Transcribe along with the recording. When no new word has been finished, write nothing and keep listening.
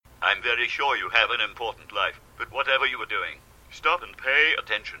I'm very sure you have an important life, but whatever you are doing, stop and pay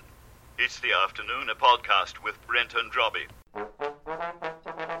attention. It's The Afternoon, a podcast with Brent and Robbie.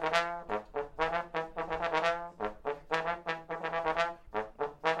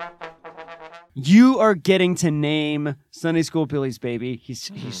 You are getting to name Sunday School Billy's baby.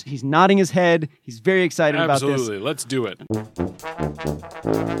 He's nodding his head. He's very excited about this. Absolutely. Let's do it.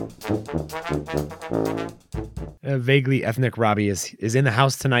 Vaguely ethnic Robbie is in the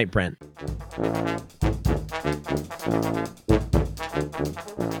house tonight, Brent.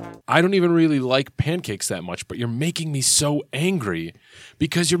 I don't even really like pancakes that much, but you're making me so angry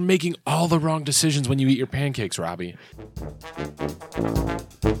because you're making all the wrong decisions when you eat your pancakes, Robbie.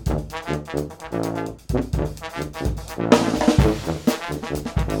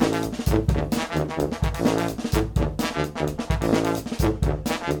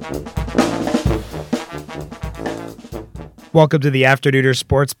 Welcome to the Afternooner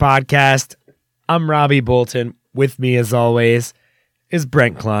Sports Podcast. I'm Robbie Bolton. With me, as always, is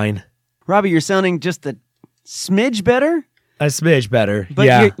Brent Klein. Robbie, you're sounding just a smidge better. A smidge better, but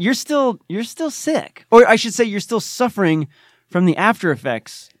yeah. You're still sick, or I should say, you're still suffering from the after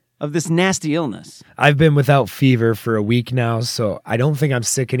effects of this nasty illness. I've been without fever for a week now, so I don't think I'm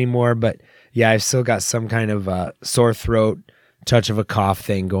sick anymore. But yeah, I've still got some kind of sore throat, touch of a cough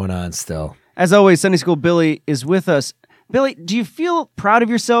thing going on still. As always, Sunday School Billy is with us. Billy, do you feel proud of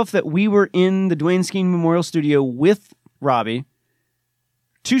yourself that we were in the Dwayne Skeen Memorial Studio with Robbie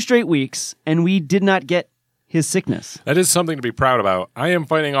 2 straight weeks, and we did not get his sickness? That is something to be proud about. I am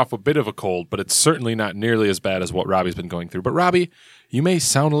fighting off a bit of a cold, but it's certainly not nearly as bad as what Robbie's been going through. But Robbie, you may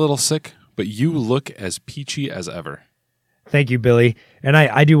sound a little sick, but you look as peachy as ever. Thank you, Billy. And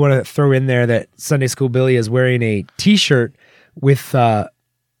I do want to throw in there that Sunday School Billy is wearing a T-shirt with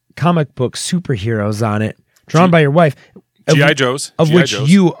comic book superheroes on it, drawn by your wife. G.I. Joes. Of which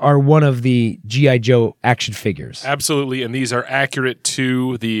you are one of the G.I. Joe action figures. Absolutely, and these are accurate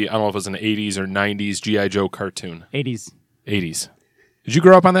to the, I don't know if it was an 80s or 90s G.I. Joe cartoon. 80s. 80s. Did you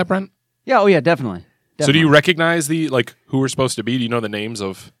grow up on that, Brent? Yeah, oh yeah, definitely. So do you recognize who we're supposed to be? Do you know the names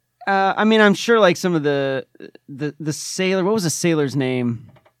of? I mean, I'm sure like some of the sailor, what was the sailor's name?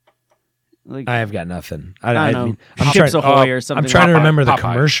 I have got nothing. I don't know. mean, Ships Ahoy or something. I'm trying to remember the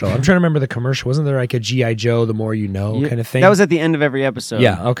Popeye. commercial. I'm trying to remember the commercial. Wasn't there like a G.I. Joe, the more you know kind of thing? That was at the end of every episode.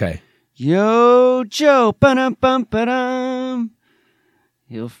 Yeah, okay. Yo, Joe, ba-dum-bum-ba-dum.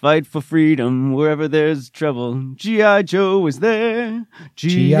 He'll fight for freedom wherever there's trouble. G.I. Joe is there.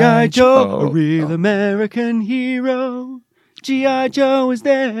 G.I. Joe, a real American hero. G.I. Joe is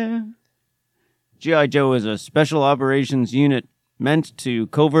there. G.I. Joe is a special operations unit meant to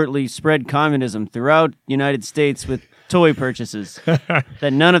covertly spread communism throughout the United States with toy purchases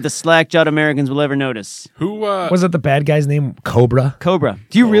that none of the slack-jawed Americans will ever notice. Who was it? The bad guy's name? Cobra.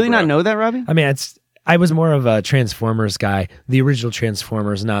 Do you really not know that, Robbie? I mean, I was more of a Transformers guy, the original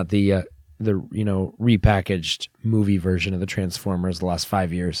Transformers, not the repackaged movie version of the Transformers the last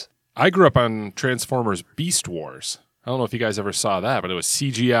 5 years. I grew up on Transformers Beast Wars. I don't know if you guys ever saw that, but it was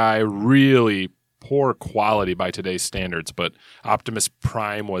CGI, really poor quality by today's standards. But Optimus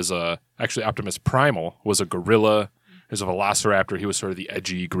Primal was a gorilla. There's a velociraptor. He was sort of the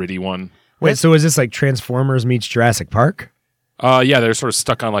edgy, gritty one. Wait, so is this like Transformers meets Jurassic Park? Yeah, they're sort of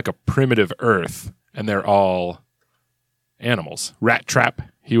stuck on like a primitive Earth, and they're all animals. Rat Trap,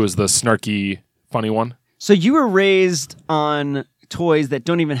 he was the snarky, funny one. So you were raised on toys that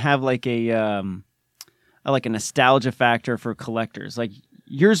don't even have like a nostalgia factor for collectors. Like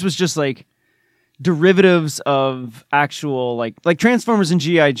yours was just like derivatives of actual like Transformers and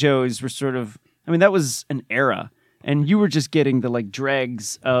G.I. Joes were sort of, I mean, that was an era. And you were just getting the like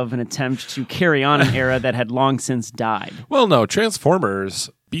dregs of an attempt to carry on an era that had long since died. Well, no, Transformers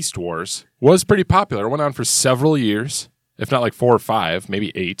Beast Wars was pretty popular. It went on for several years, if not like 4 or 5,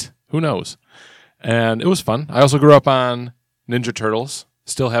 maybe 8. Who knows? And it was fun. I also grew up on Ninja Turtles.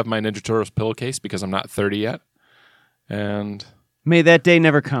 Still have my Ninja Turtles pillowcase because I'm not 30 yet. And may that day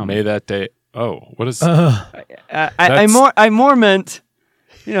never come. May that day. Oh, what is? I more meant,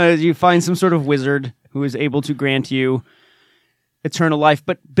 you find some sort of wizard who is able to grant you eternal life.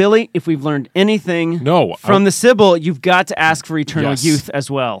 But Billy, if we've learned anything from the Sybil, you've got to ask for eternal youth as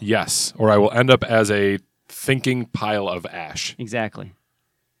well. Yes, or I will end up as a thinking pile of ash. Exactly.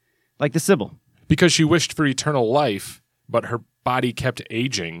 Like the Sybil. Because she wished for eternal life, but her body kept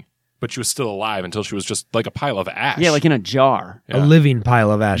aging, but she was still alive until she was just like a pile of ash. Yeah, like in a jar. Yeah. A living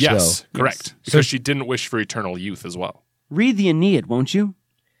pile of ash, yes, though. Correct. Yes. Because she didn't wish for eternal youth as well. Read the Aeneid, won't you?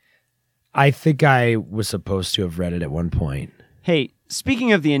 I think I was supposed to have read it at one point. Hey,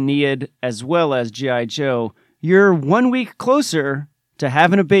 speaking of the Aeneid as well as G.I. Joe, you're 1 week closer to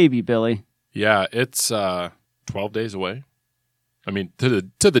having a baby, Billy. Yeah, it's 12 days away. I mean, to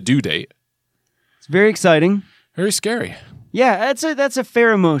the due date. It's very exciting. Very scary. Yeah, that's a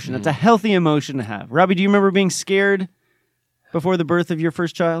fair emotion. That's a healthy emotion to have. Robbie, do you remember being scared before the birth of your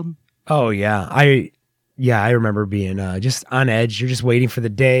first child? Oh, yeah. I remember being just on edge. You're just waiting for the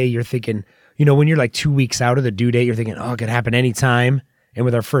day. You're thinking, when you're like 2 weeks out of the due date, you're thinking, oh, it could happen anytime. And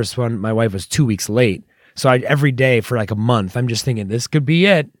with our first one, my wife was 2 weeks late. So every day for like a month, I'm just thinking, this could be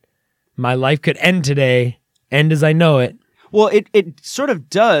it. My life could end today, end as I know it. Well, it sort of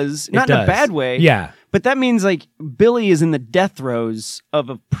does, not in a bad way. Yeah. But that means like Billy is in the death throes of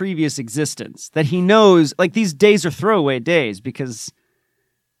a previous existence that he knows, like these days are throwaway days because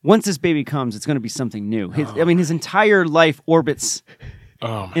once this baby comes, it's going to be something new. His entire life orbits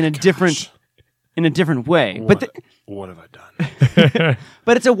in a different way. What have I done?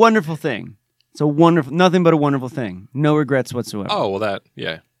 But it's a wonderful thing. It's nothing but a wonderful thing. No regrets whatsoever. Oh, well,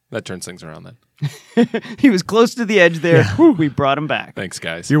 that turns things around then. He was close to the edge there. Yeah. We brought him back. Thanks,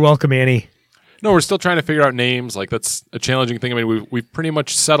 guys. You're welcome, Annie. No, we're still trying to figure out names. Like, that's a challenging thing. I mean, we've pretty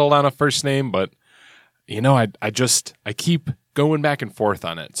much settled on a first name, but, I keep going back and forth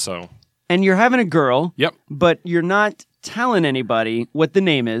on it, so. And you're having a girl. Yep. But you're not telling anybody what the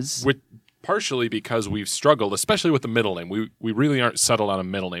name is. Partially because we've struggled, especially with the middle name. We really aren't settled on a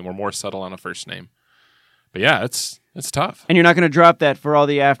middle name. We're more settled on a first name. But yeah, it's tough. And you're not going to drop that for all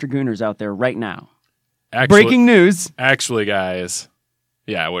the aftergooners out there right now. Breaking news. Actually, guys,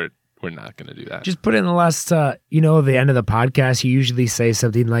 yeah, we're not going to do that. Just put it in the last, the end of the podcast, you usually say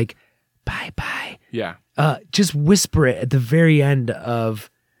something like, bye-bye. Yeah. Just whisper it at the very end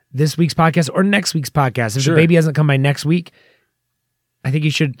of this week's podcast or next week's podcast. If Sure. the baby hasn't come by next week, I think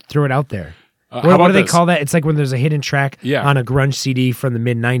you should throw it out there. What do they call that? It's like when there's a hidden track Yeah. on a grunge CD from the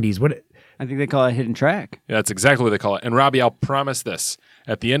mid-90s. I think they call it a hidden track. Yeah, that's exactly what they call it. And Robbie, I'll promise this.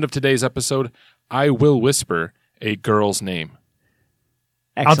 At the end of today's episode, I will whisper a girl's name.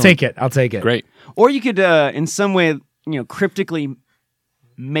 Excellent. I'll take it. Great. Or you could, in some way, cryptically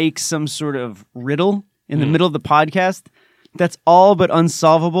make some sort of riddle in the middle of the podcast that's all but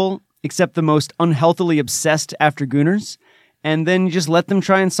unsolvable, except the most unhealthily obsessed aftergooners, and then you just let them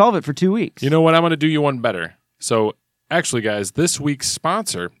try and solve it for 2 weeks. You know what? I'm going to do you one better. So, actually, guys, this week's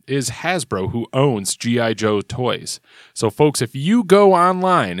sponsor is Hasbro, who owns G.I. Joe toys. So, folks, if you go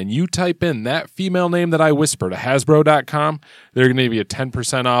online and you type in that female name that I whisper to Hasbro.com, they're going to give you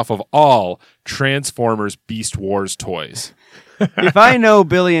 10% off of all Transformers Beast Wars toys. If I know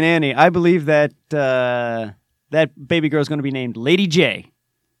Billy and Annie, I believe that that baby girl is going to be named Lady J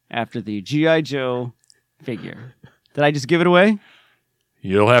after the G.I. Joe figure. Did I just give it away?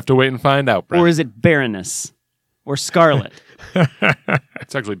 You'll have to wait and find out, Brent. Or is it Baroness? Or Scarlet?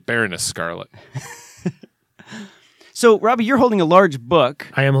 It's actually Baroness Scarlet. So, Robbie, you're holding a large book.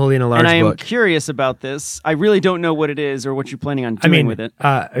 I am holding a large book. And I am curious about this. I really don't know what it is or what you're planning on doing with it.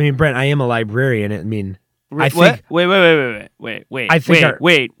 Brent, I am a librarian. I think... What? Wait. I think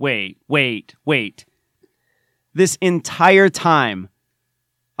Wait. This entire time,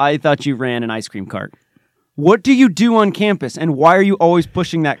 I thought you ran an ice cream cart. What do you do on campus, and why are you always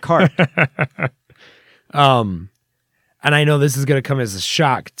pushing that cart? And I know this is going to come as a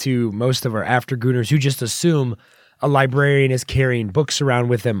shock to most of our aftergooners who just assume a librarian is carrying books around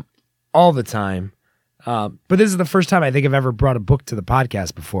with them all the time. But this is the first time I think I've ever brought a book to the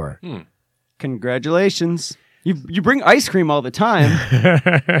podcast before. Congratulations. You bring ice cream all the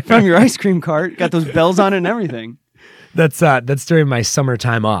time from your ice cream cart. Got those bells on it and everything. That's during my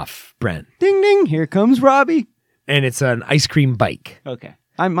summertime off, Brent. Ding, ding. Here comes Robbie. And it's an ice cream bike. Okay.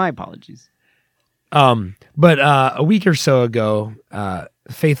 My apologies. But a week or so ago,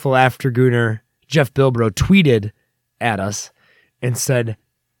 faithful aftergooner Jeff Bilbro tweeted at us and said,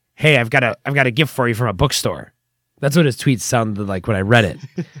 "Hey, I've got a gift for you from a bookstore." That's what his tweet sounded like when I read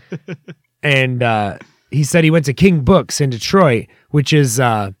it. And he said he went to King Books in Detroit, which is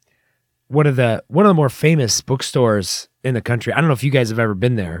one of the more famous bookstores in the country. I don't know if you guys have ever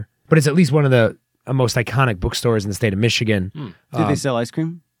been there, but it's at least one of the most iconic bookstores in the state of Michigan. Did they sell ice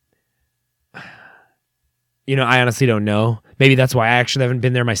cream? I honestly don't know. Maybe that's why I actually haven't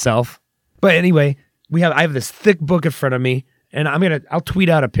been there myself. But anyway, I have this thick book in front of me, and I'll tweet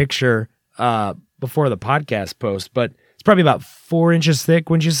out a picture before the podcast post, but it's probably about 4 inches thick,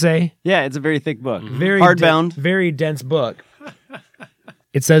 wouldn't you say? Yeah, it's a very thick book. Very hardbound. Very dense book.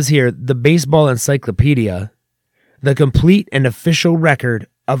 It says here, the Baseball Encyclopedia, the complete and official record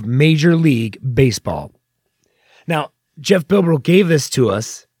of Major League Baseball. Now, Jeff Bilbro gave this to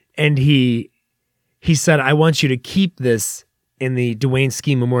us, and he said, I want you to keep this in the Dwayne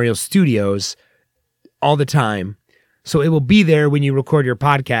Ski Memorial Studios all the time So it will be there when you record your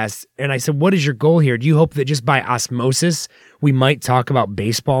podcast. And I said, what is your goal here? Do you hope that just by osmosis, we might talk about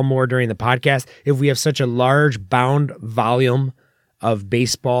baseball more during the podcast if we have such a large bound volume of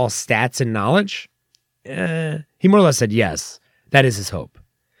baseball stats and knowledge? He more or less said yes. That is his hope.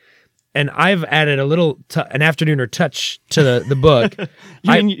 And I've added a little, an afternooner touch to the book.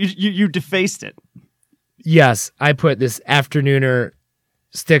 You defaced it. Yes, I put this afternooner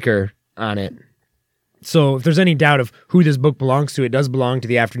sticker on it. So if there's any doubt of who this book belongs to, it does belong to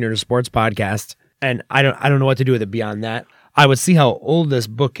the Afternooner Sports Podcast. And I don't know what to do with it beyond that. I would see how old this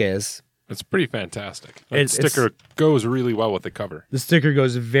book is. It's pretty fantastic. That sticker goes really well with the cover. The sticker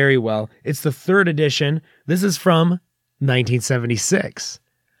goes very well. It's the 3rd edition. This is from 1976.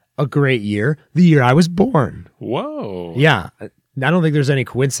 A great year. The year I was born. Whoa. Yeah. I don't think there's any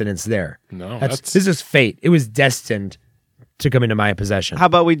coincidence there. No. This is fate. It was destined to come into my possession. How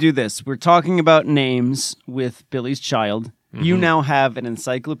about we do this? We're talking about names with Billy's child. Mm-hmm. You now have an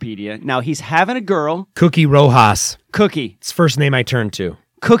encyclopedia. Now he's having a girl. Cookie Rojas. Cookie. It's the first name I turned to.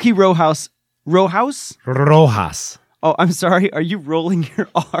 Cookie Rojas. Rojas? Rojas. Oh, I'm sorry. Are you rolling your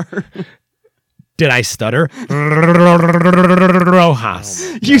R? Did I stutter?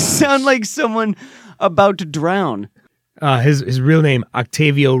 Rojas. You sound like someone about to drown. His real name,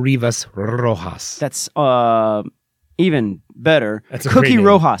 Octavio Rivas Rojas. That's even better. That's a Cookie great name.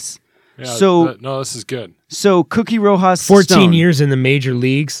 Rojas. Yeah, no, this is good. So Cookie Rojas 14 Stone. years in the major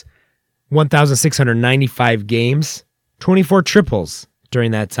leagues, 1,695 games, 24 triples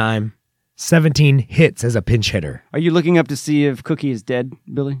during that time, 17 hits as a pinch hitter. Are you looking up to see if Cookie is dead,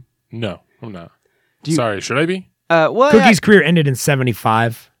 Billy? No, I'm not. Sorry, should I be? Well, Cookie's career ended in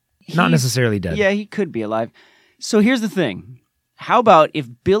 75. Not necessarily dead. Yeah, he could be alive. So here's the thing. How about if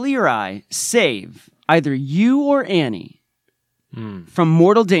Billy or I save either you or Annie from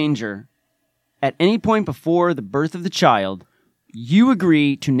mortal danger at any point before the birth of the child, you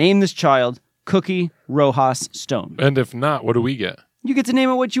agree to name this child Cookie Rojas Stone. And if not, what do we get? You get to name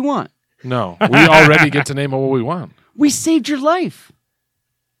it what you want. No, we already get to name it what we want. We saved your life.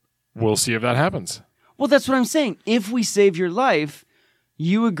 We'll see if that happens. Well, that's what I'm saying. If we save your life,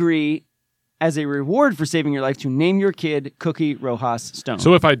 you agree as a reward for saving your life to name your kid Cookie Rojas Stone.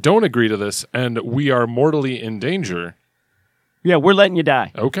 So if I don't agree to this and we are mortally in danger... Yeah, we're letting you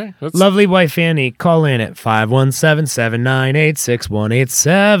die. Okay. Lovely wife Annie, call in at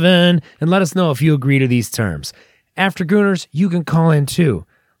 517-798-6187 and let us know if you agree to these terms. After Gooners, you can call in too.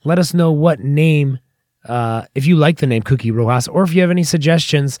 Let us know what name, if you like the name Cookie Rojas, or if you have any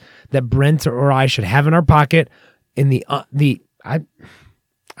suggestions that Brent or I should have in our pocket in the I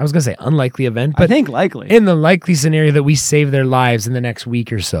was going to say unlikely event, but I think likely. In the likely scenario that we save their lives in the next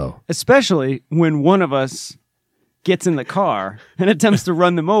week or so. Especially when one of us gets in the car and attempts to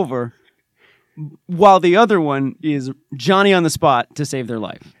run them over while the other one is Johnny on the spot to save their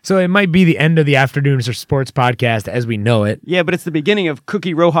life. So it might be the end of the Afternoons or Sports Podcast as we know it. Yeah, but it's the beginning of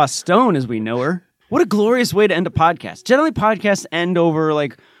Cookie Rojas Stone as we know her. What a glorious way to end a podcast. Generally, podcasts end over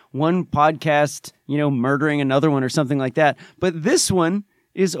like one podcast, murdering another one or something like that. But this one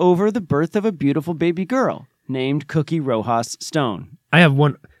is over the birth of a beautiful baby girl named Cookie Rojas Stone. I have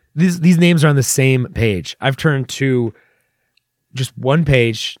one. These names are on the same page. I've turned to just one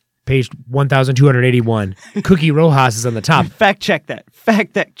page 1281. Cookie Rojas is on the top. Fact check that.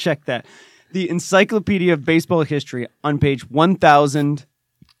 The Encyclopedia of Baseball History on page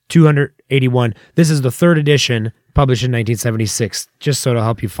 1281. This is the 3rd edition, published in 1976, just so to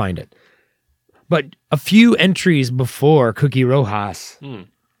help you find it. But a few entries before Cookie Rojas,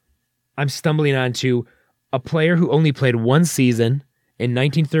 I'm stumbling onto a player who only played one season in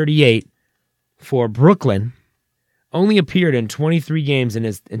 1938 for Brooklyn, only appeared in 23 games in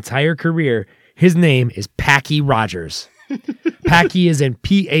his entire career. His name is Packy Rogers. Packy is in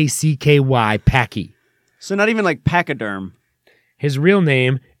P-A-C-K-Y, Packy. So not even like pachyderm. His real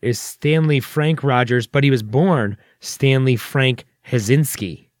name is Stanley Frank Rogers, but he was born Stanley Frank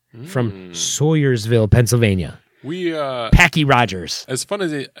Hazinski from Sawyersville, Pennsylvania. Packy Rogers. As fun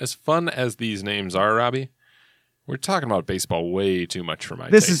as these names are, Robbie, we're talking about baseball way too much for my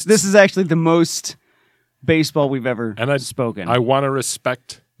tastes. This is actually the most baseball we've ever spoken. I want to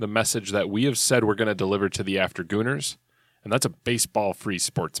respect the message that we have said we're going to deliver to the Aftergooners, and that's a baseball-free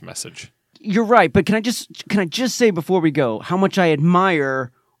sports message. You're right, but can I just say before we go how much I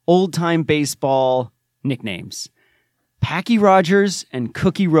admire old-time baseball nicknames? Packy Rogers and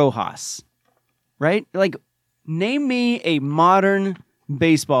Cookie Rojas, right? Like, name me a modern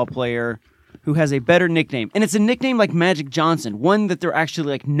baseball player who has a better nickname. And it's a nickname like Magic Johnson, one that they're actually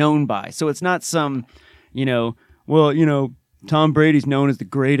like known by. So it's not some, Tom Brady's known as the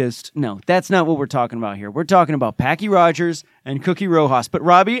greatest. No, that's not what we're talking about here. We're talking about Packy Rogers and Cookie Rojas. But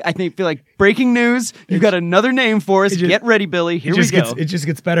Robbie, I feel like breaking news. You've got another name for us. Get ready, Billy. Here we go. It just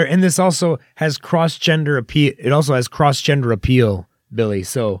gets better. And this also has cross-gender appeal. It also has cross-gender appeal, Billy.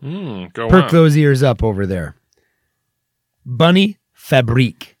 So perk those ears up over there. Bunny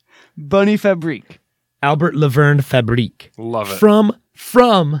Fabrique. Bunny Fabrique. Albert Laverne Fabrique. Love it.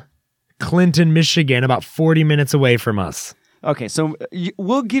 From Clinton, Michigan, about 40 minutes away from us. Okay, so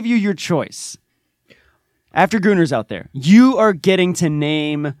we'll give you your choice. After Gooner's out there, you are getting to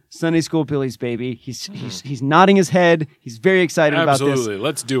name Sunday School Billy's baby. He's nodding his head. He's very excited about this. Absolutely.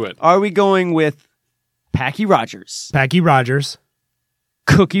 Let's do it. Are we going with Packy Rogers? Packy Rogers.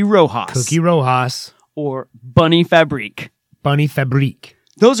 Cookie Rojas. Cookie Rojas. Or Bunny Fabrique. Bunny Fabrique.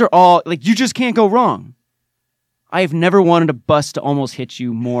 Those are all, you just can't go wrong. I have never wanted a bus to almost hit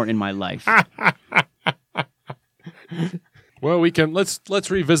you more in my life. Well,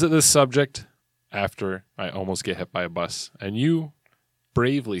 let's revisit this subject after I almost get hit by a bus, and you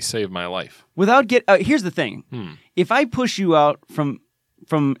bravely saved my life. Here's the thing: if I push you out from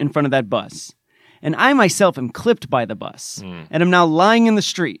in front of that bus, and I myself am clipped by the bus, and I'm now lying in the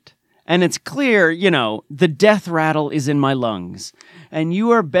street, and it's clear, the death rattle is in my lungs, and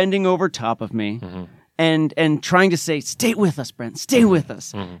you are bending over top of me. And trying to say, stay with us, Brent, stay with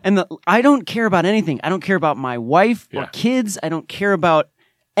us. And I don't care about anything. I don't care about my wife or kids. I don't care about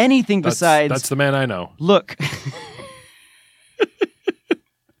anything besides... That's the man I know. Look.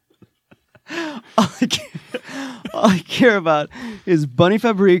 all I care about is Bunny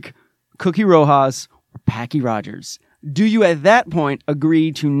Fabrique, Cookie Rojas, or Packy Rogers. Do you at that point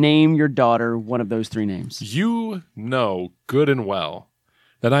agree to name your daughter one of those three names? You know good and well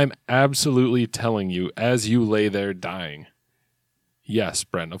that I'm absolutely telling you as you lay there dying. Yes,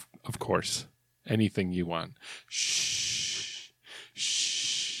 Brent, of course. Anything you want. Shh.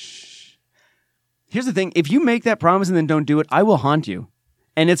 Shh. Here's the thing. If you make that promise and then don't do it, I will haunt you.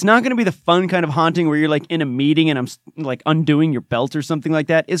 And it's not going to be the fun kind of haunting where you're in a meeting and I'm undoing your belt or something like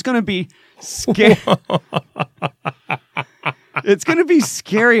that. It's going to be scary. It's going to be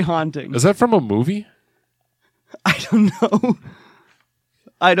scary haunting. Is that from a movie? I don't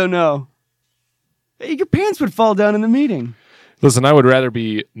know. Your pants would fall down in the meeting. Listen, I would rather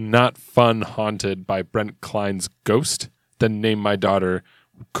be not fun haunted by Brent Klein's ghost than name my daughter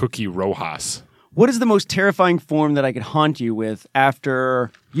Cookie Rojas. What is the most terrifying form that I could haunt you with after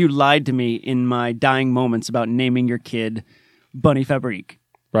you lied to me in my dying moments about naming your kid Bunny Fabrique?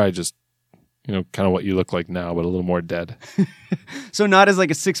 Probably just, kind of what you look like now, but a little more dead. So not as a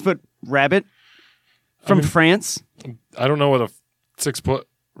 6-foot rabbit from France? I don't know what a 6-foot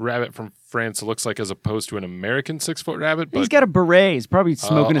rabbit from France looks like as opposed to an American 6-foot rabbit. But he's got a beret. He's probably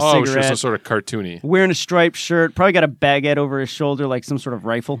smoking a cigarette. Oh, sure, so sort of cartoony. Wearing a striped shirt. Probably got a baguette over his shoulder like some sort of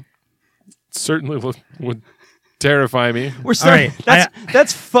rifle. Certainly would terrify me. We're sorry. Right.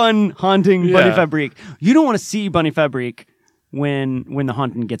 That's fun haunting Bunny Fabrique. You don't want to see Bunny Fabrique when the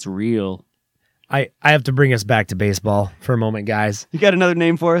haunting gets real. I have to bring us back to baseball for a moment, guys. You got another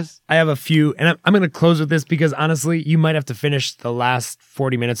name for us? I have a few, and I'm going to close with this because honestly, you might have to finish the last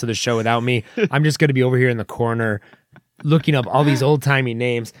 40 minutes of the show without me. I'm just going to be over here in the corner looking up all these old-timey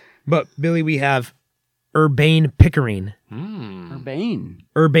names. But, Billy, we have Urbane Pickering.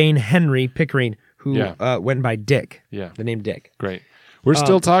 Urbane Henry Pickering, who went by Dick. Yeah. The name Dick. Great. We're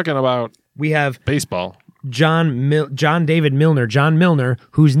still talking about we have baseball. John David Milner. John Milner,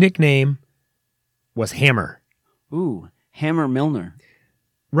 whose nickname was Hammer. Ooh, Hammer Milner.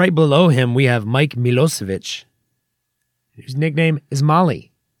 Right below him, we have Mike Milosevic, whose nickname is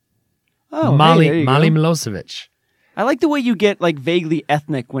Molly. Oh, Molly go. Milosevic. I like the way you get vaguely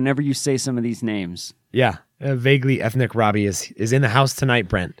ethnic whenever you say some of these names. Yeah, vaguely ethnic Robbie is in the house tonight,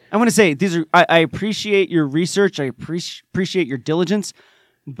 Brent. I want to say I appreciate your research. I appreciate your diligence.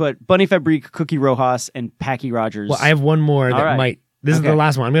 But Bunny Fabrique, Cookie Rojas, and Packy Rogers. Well, I have one more that might. This is the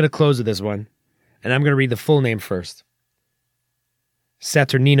last one. I'm going to close with this one. And I'm going to read the full name first.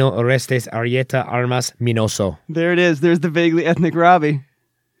 Saturnino Orestes Arieta Armas Minoso. There it is. There's the vaguely ethnic Robbie.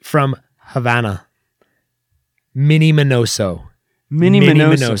 From Havana. Mini Minoso. Mini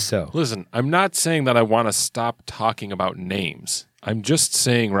Minoso. Listen, I'm not saying that I want to stop talking about names. I'm just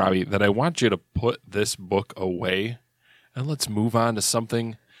saying, Robbie, that I want you to put this book away and let's move on to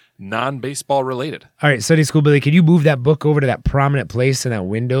something non-baseball related. All right, Sunday School Billy, can you move that book over to that prominent place in that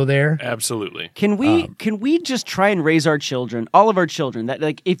window there? Absolutely. Can we just try and raise our children, all of our children,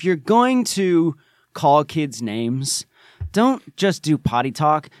 that if you're going to call kids names, don't just do potty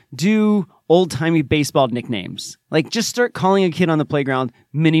talk, do old-timey baseball nicknames. Just start calling a kid on the playground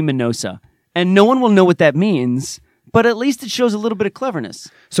Mini Minosa. And no one will know what that means, but at least it shows a little bit of cleverness.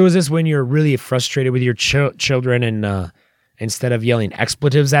 So is this when you're really frustrated with your children and instead of yelling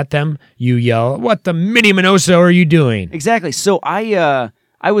expletives at them, you yell, "What the mini minoso are you doing?" Exactly. So I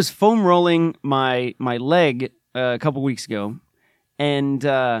was foam rolling my leg a couple weeks ago, and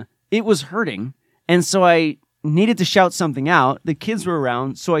it was hurting, and so I needed to shout something out. The kids were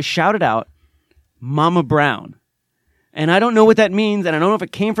around, so I shouted out, "Mama Brown." And I don't know what that means, and I don't know if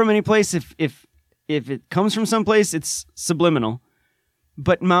it came from any place. If it comes from someplace, it's subliminal.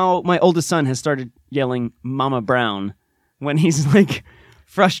 But my oldest son has started yelling "Mama Brown" when he's like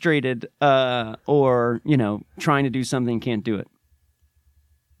frustrated or trying to do something, can't do it.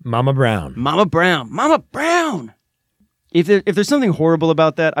 Mama Brown. Mama Brown. Mama Brown. If there's something horrible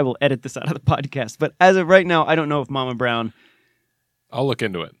about that, I will edit this out of the podcast. But as of right now, I don't know if Mama Brown. I'll look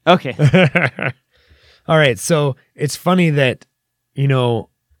into it. Okay. All right. So it's funny that,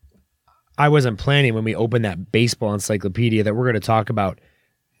 I wasn't planning when we opened that baseball encyclopedia that we're going to talk about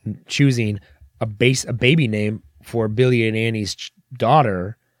choosing a baby name for Billy and Annie's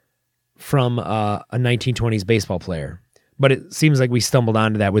daughter from a 1920s baseball player. But it seems like we stumbled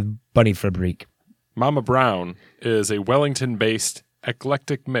onto that with Bunny Fabrique. Mama Brown is a Wellington-based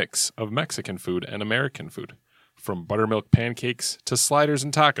eclectic mix of Mexican food and American food, from buttermilk pancakes to sliders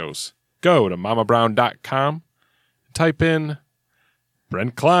and tacos. Go to mamabrown.com, type in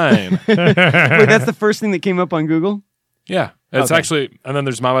Brent Klein. Wait, that's the first thing that came up on Google? Yeah. It's Okay. actually, and then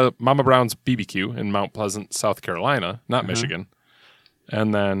there's Mama Brown's BBQ in Mount Pleasant, South Carolina, not Michigan.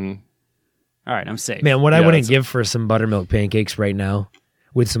 And then, All right, I'm safe. Man, what I Yeah, wouldn't that's- give for some buttermilk pancakes right now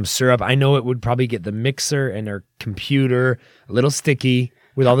with some syrup. I know it would probably get the mixer and our computer a little sticky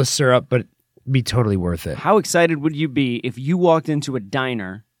with all the syrup, but it'd be totally worth it. How excited would you be if you walked into a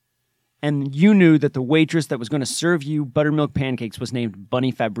diner and you knew that the waitress that was going to serve you buttermilk pancakes was named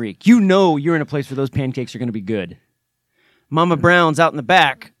Bunny Fabrique? You know you're in a place where those pancakes are going to be good. Mama Brown's out in the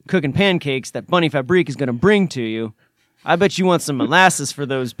back cooking pancakes that Bunny Fabrique is going to bring to you. I bet you want some molasses for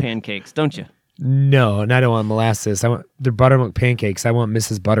those pancakes, don't you? No, and I don't want molasses. I want their buttermilk pancakes. I want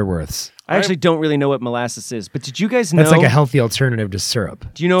Mrs. Butterworth's. I actually don't really know what molasses is, but did you guys know? That's like a healthy alternative to syrup.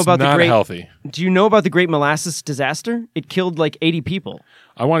 Do you know it's about the not great? healthy. Do you know about the Great Molasses Disaster? It killed like 80 people.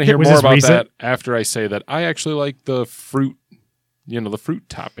 I want to hear Was more this about recent? that after I say that I actually like the fruit, the fruit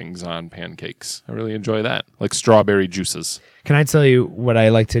toppings on pancakes. I really enjoy that, like strawberry juices. Can I tell you what I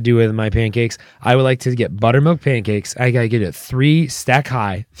like to do with my pancakes? I would like to get buttermilk pancakes. I gotta get it three stack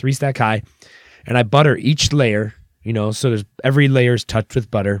high, and I butter each layer. So there's every layer is touched with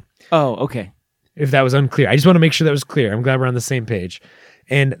butter. Oh, okay. If that was unclear, I just want to make sure that was clear. I'm glad we're on the same page.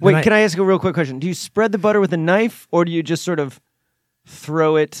 And Wait, can I ask a real quick question? Do you spread the butter with a knife, or do you just sort of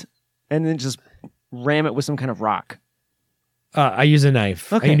throw it and then just ram it with some kind of rock? I use a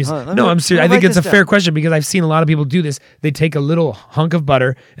knife. Okay, I use, hold on, no, let me- I'm serious. let I me think write it's a this fair down. question because I've seen a lot of people do this. They take a little hunk of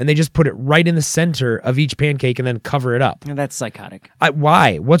butter and they just put it right in the center of each pancake and then cover it up. That's psychotic.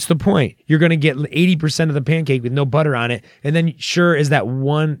 Why? What's the point? You're going to get 80% of the pancake with no butter on it. And then sure, is that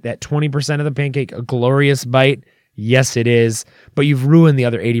 20% of the pancake a glorious bite? Yes, it is. But you've ruined the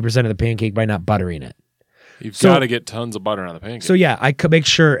other 80% of the pancake by not buttering it. You've So- got to get tons of butter on the pancake. So yeah, I could make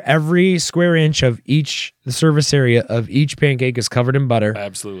sure every square inch of the surface area of each pancake is covered in butter.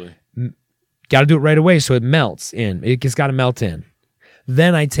 Absolutely. Got to do it right away so it melts in. It's got to melt in.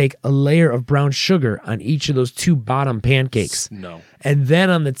 Then I take a layer of brown sugar on each of those two bottom pancakes. No. And then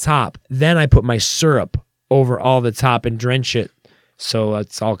on the top, then I put my syrup over all the top and drench it so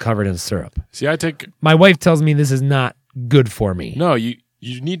it's all covered in syrup. See, I take My wife tells me this is not good for me. no. You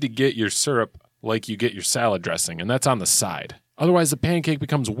need to get your syrup like you get your salad dressing, and that's on the side. Otherwise, the pancake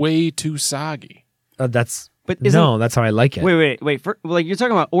becomes way too soggy. That's isn't- that's how I like it. Wait. Like you're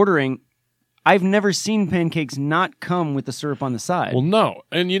talking about ordering. I've never seen pancakes not come with the syrup on the side. Well, no,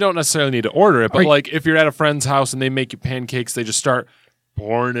 and you don't necessarily need to order it, but Are you- like if you're at a friend's house and they make you pancakes, they just start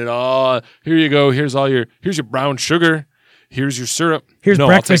pouring it all. Here you go. Here's your brown sugar. Here's your syrup. Here's No, I'll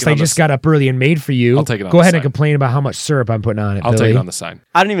take breakfast it I on the just got up early and made for you. I'll take it on Go the ahead and side. complain about how much syrup I'm putting on it, I'll Billy. take it on the side.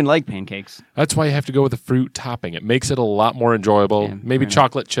 I don't even like pancakes. That's why you have to go with the fruit topping. It makes it a lot more enjoyable. Yeah, Maybe fair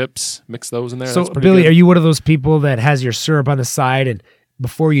chocolate chips. Mix those in there. So, That's pretty Billy, good. are you one of those people that has your syrup on the side and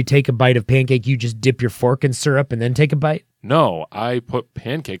before you take a bite of pancake, you just dip your fork in syrup and then take a bite? No, I put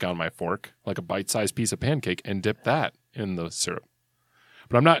pancake on my fork, like a bite-sized piece of pancake, and dip that in the syrup.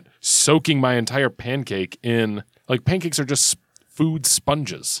 But I'm not soaking my entire pancake in. Like pancakes are just food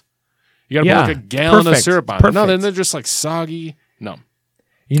sponges. You got to Yeah, put like a gallon of perfect, syrup on it. No, then perfect. they're just like soggy. No,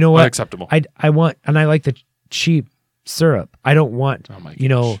 You know what? unacceptable. I want, and I like the cheap syrup. I don't want, Oh my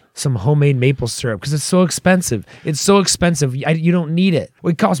some homemade maple syrup because it's so expensive. It's so expensive. You don't need it.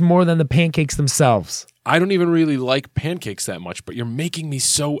 It costs more than the pancakes themselves. I don't even really like pancakes that much, but you're making me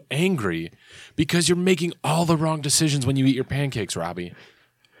so angry because you're making all the wrong decisions when you eat your pancakes, Robbie.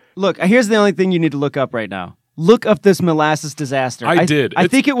 Look, here's the only thing you need to look up right now. Look up this molasses disaster. I did. I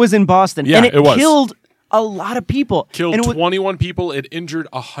think it was in Boston. Yeah, and it was. killed a lot of people. Killed and 21 people. It injured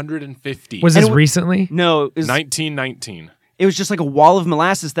 150. Was this recently? No, it was 1919. It was just like a wall of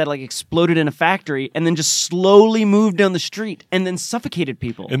molasses that like exploded in a factory and then just slowly moved down the street and then suffocated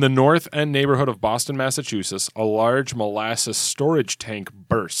people. In the North End neighborhood of Boston, Massachusetts, a large molasses storage tank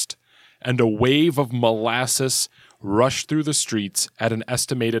burst, and a wave of molasses rushed through the streets at an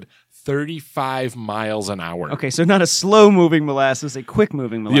estimated 35 miles an hour. Okay, so not a slow-moving molasses, a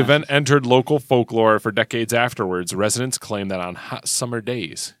quick-moving molasses. The event entered local folklore for decades afterwards. Residents claim that on hot summer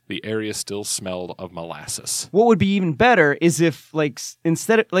days, the area still smelled of molasses. What would be even better is if, like,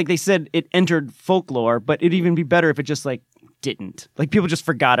 instead of, like they said, it entered folklore, but it'd even be better if it just, like, didn't. Like, people just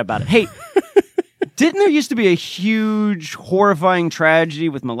forgot about it. Hey, didn't there used to be a huge, horrifying tragedy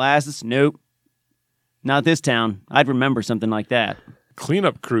with molasses? Nope. Not this town. I'd remember something like that.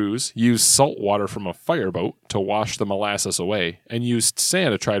 Cleanup crews used salt water from a fireboat to wash the molasses away and used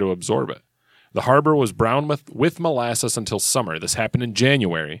sand to try to absorb it. The harbor was brown with molasses until summer. This happened in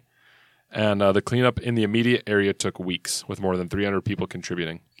January, and the cleanup in the immediate area took weeks, with more than 300 people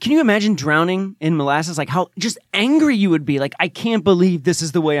contributing. Can you imagine drowning in molasses? Like how just angry you would be. Like, I can't believe this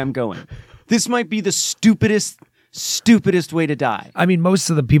is the way I'm going. This might be the stupidest way to die. I mean, most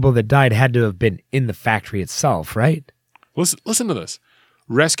of the people that died had to have been in the factory itself, right? Listen to this.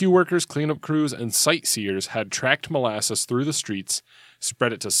 Rescue workers, cleanup crews, and sightseers had tracked molasses through the streets,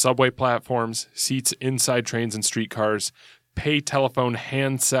 spread it to subway platforms, seats inside trains and streetcars, pay telephone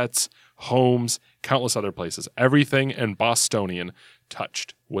handsets, homes, countless other places. Everything in Bostonian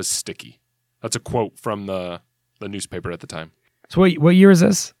touched was sticky. That's a quote from the newspaper at the time. So what year is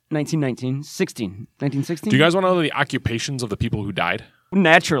this? 1916. Do you guys want to know the occupations of the people who died?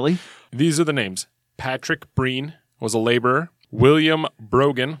 Naturally. These are the names. Patrick Breen was a laborer. William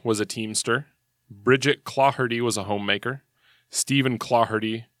Brogan was a teamster. Bridget Clawherty was a homemaker. Stephen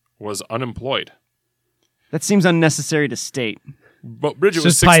Clawherty was unemployed. That seems unnecessary to state. But Bridget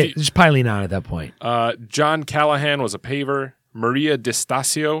was 60. Just piling on at that point. John Callahan was a paver. Maria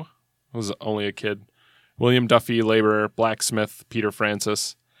DiStasio was only a kid. William Duffy, laborer. Blacksmith, Peter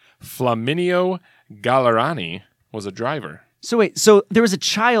Francis. Flaminio Gallerani was a driver. So wait, so there was a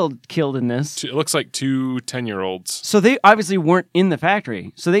child killed in this. It looks like 2 10-year-olds. So they obviously weren't in the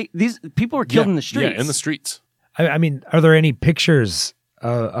factory. So these people were killed in the streets. Yeah, in the streets. I mean, are there any pictures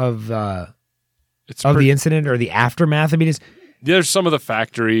of the incident or the aftermath? I mean, there's some of the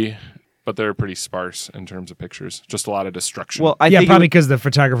factory, but they're pretty sparse in terms of pictures. Just a lot of destruction. Well, probably because the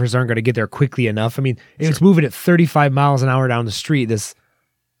photographers aren't going to get there quickly enough. I mean, it's moving at 35 miles an hour down the street. This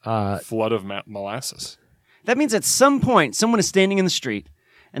flood of molasses. That means at some point, someone is standing in the street,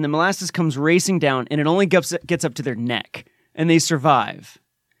 and the molasses comes racing down, and it only gets up to their neck, and they survive.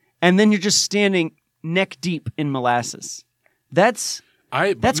 And then you're just standing neck deep in molasses. That's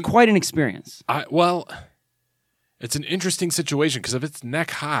quite an experience. Well, it's an interesting situation, because if it's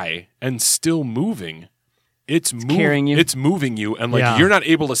neck high and still moving, it's carrying you. It's moving you, and you're not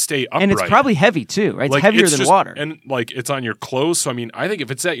able to stay upright. And it's probably heavy too, right? It's heavier than water. And it's on your clothes. So I mean, I think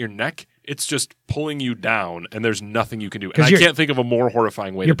if it's at your neck, it's just pulling you down, and there's nothing you can do. And I can't think of a more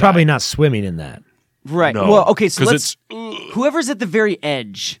horrifying way. You're probably not swimming in that, right? No, well, okay, so whoever's at the very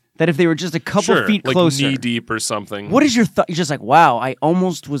edge. That if they were just a couple feet closer, knee deep or something. What is your thought? You're just like, wow, I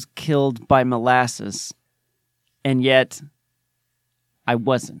almost was killed by molasses, and yet I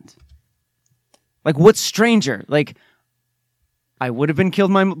wasn't. Like, what's stranger? Like, I would have been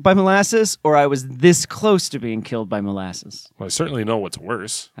killed by molasses, or I was this close to being killed by molasses. Well, I certainly know what's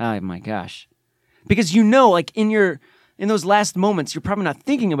worse. Oh my gosh. Because like in those last moments, you're probably not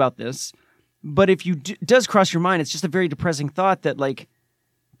thinking about this, but if does cross your mind, it's just a very depressing thought that like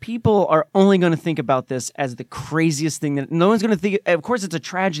people are only going to think about this as the craziest thing that no one's going to think. Of course, it's a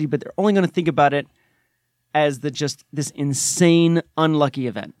tragedy, but they're only going to think about it as this insane, unlucky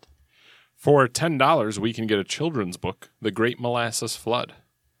event. For $10, we can get a children's book, The Great Molasses Flood.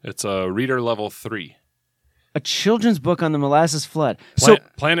 It's a reader level 3. A children's book on the molasses flood.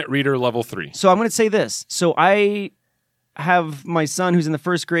 Planet Reader level 3. So I'm going to say this. So I have my son who's in the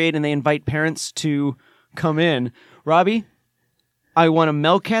first grade, and they invite parents to come in. Robbie, I want to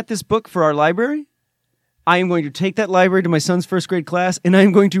Melcat this book for our library. I am going to take that library to my son's first grade class, and I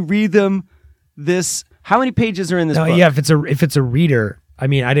am going to read them this. How many pages are in this book? Yeah, if it's a reader. I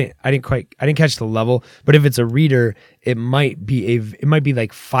mean, I didn't catch the level, but if it's a reader, it might be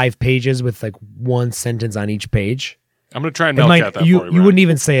like 5 pages with like one sentence on each page. I'm going to try and It might, Hellcat that you for you, you wouldn't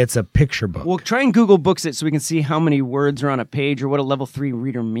even say it's a picture book. Well, try and Google Books it so we can see how many words are on a page or what a level 3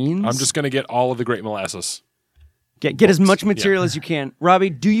 reader means. I'm just going to get all of the Great Molasses. Get as much material as you can.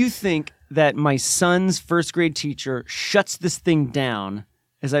 Robbie, do you think that my son's first grade teacher shuts this thing down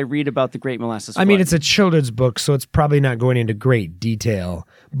as I read about the Great Molasses Flood? I mean, it's a children's book, so it's probably not going into great detail,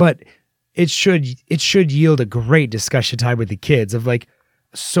 but it should yield a great discussion time with the kids of like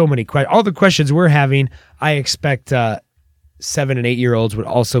so many questions. All the questions we're having, I expect 7 and 8 year olds would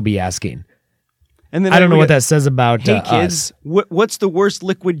also be asking. And then I don't know what that says about hey kids, us. what's the worst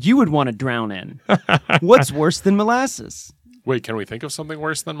liquid you would want to drown in? What's worse than molasses? Wait, can we think of something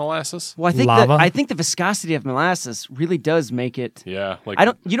worse than molasses? Well, Lava? I think the viscosity of molasses really does make it. Yeah, like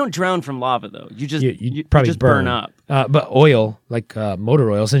You don't drown from lava though. You just You probably just burn up. But oil, like motor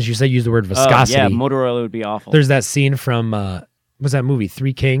oil, since you said use the word viscosity. Oh, yeah, motor oil would be awful. There's that scene from what's that movie,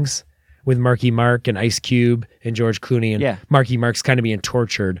 Three Kings, with Marky Mark and Ice Cube and George Clooney, and Yeah. Marky Mark's kind of being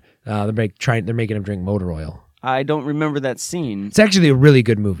tortured. They're making him drink motor oil. I don't remember that scene. It's actually a really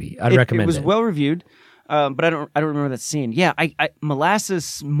good movie. I'd recommend it. It was well reviewed, but I don't remember that scene. Yeah, I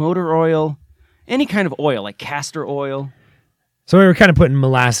molasses, motor oil, any kind of oil like castor oil. So we were kind of putting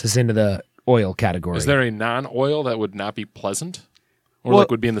molasses into the oil category. is there a non-oil that would not be pleasant? Or Well- like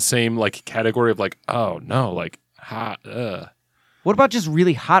would be in the same like category of like, oh no, like hot, What about just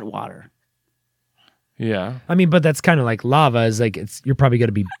really hot water? Yeah. I mean, but that's kind of like lava. Is like you're probably going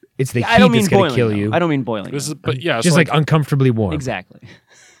to be. It's the I heat don't mean that's going boiling. to kill though. you. I don't mean boiling. This though. is but yeah, it's Just like uncomfortably warm. Exactly.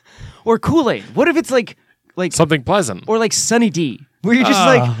 Or Kool-Aid. What if it's like something pleasant. or like Sunny D, where you're just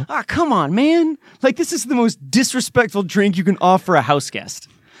like, come on, man. Like this is the most disrespectful drink you can offer a house guest.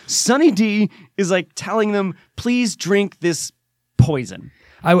 Sunny D is like telling them, please drink this poison.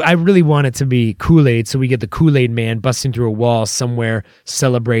 I really want it to be Kool-Aid, so we get the Kool-Aid man busting through a wall somewhere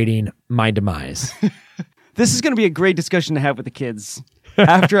celebrating my demise. This is going to be a great discussion to have with the kids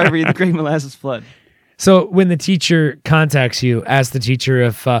after I read The Great Molasses Flood. So when the teacher contacts you, ask the teacher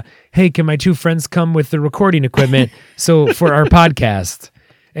if, hey, can my 2 friends come with the recording equipment so for our podcast?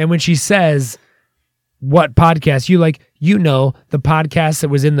 And when she says, what podcast? You know, the podcast that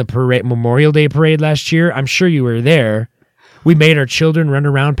was in the parade, Memorial Day parade last year. I'm sure you were there. We made our children run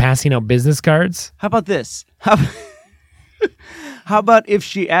around passing out business cards. How about this? How about if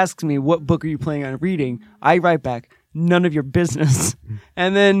she asks me, what book are you planning on reading? I write back, none of your business.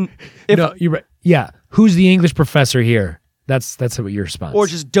 And then No, you're right. Yeah. Who's the English professor here? That's what your response. or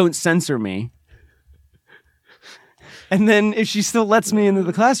just don't censor me. And then if she still lets me into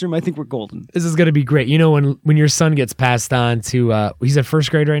the classroom, I think we're golden. This is going to be great. You know, when your son gets passed on to, he's at first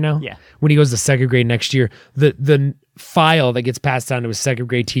grade right now? Yeah. When he goes to second grade next year, the file that gets passed on to his second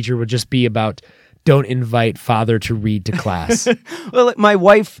grade teacher will just be about don't invite father to read to class. Well, my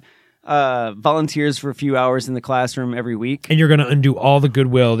wife volunteers for a few hours in the classroom every week. And you're going to undo all the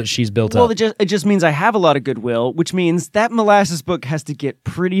goodwill that she's built Well, up. it just means I have a lot of goodwill, which means that molasses book has to get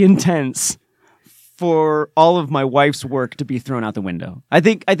pretty intense for all of my wife's work to be thrown out the window. I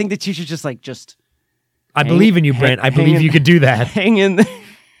think the teacher's just I believe in you, Brent. I believe you could do that. hang in there.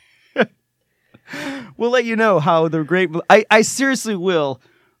 We'll let you know how the great. I seriously will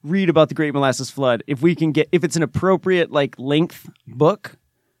read about the Great Molasses Flood if it's an appropriate length book.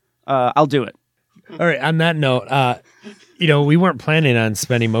 I'll do it. All right. On that note, we weren't planning on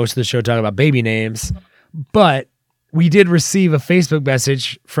spending most of the show talking about baby names, but we did receive a Facebook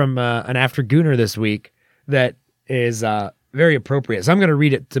message from an After Gooner this week that is very appropriate. So I'm going to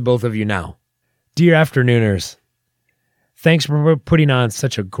read it to both of you now. Dear Afternooners, thanks for putting on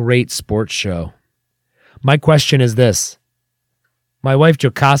such a great sports show. My question is this. My wife,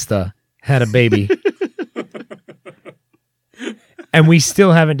 Jocasta, had a baby. And we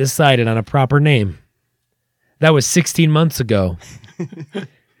still haven't decided on a proper name. That was 16 months ago.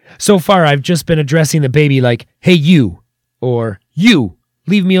 So far, I've just been addressing the baby like, hey, you, or you,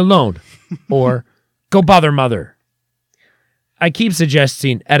 leave me alone, or go bother mother. I keep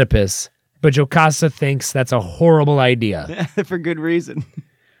suggesting Oedipus, but Jocasta thinks that's a horrible idea. For good reason.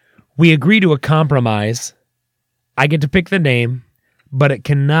 We agree to a compromise. I get to pick the name, but it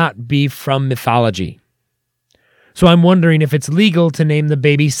cannot be from mythology. So I'm wondering if it's legal to name the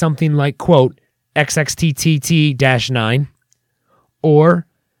baby something like, quote, XXTTT-9, or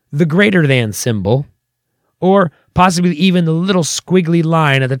the greater than symbol, or possibly even the little squiggly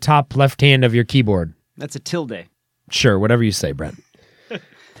line at the top left hand of your keyboard. That's a tilde. Sure, whatever you say, Brent.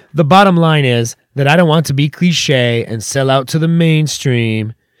 The bottom line is that I don't want to be cliche and sell out to the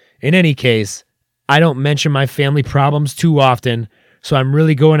mainstream. In any case, I don't mention my family problems too often, so I'm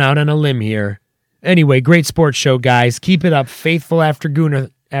really going out on a limb here. Anyway, great sports show, guys. Keep it up. Faithful After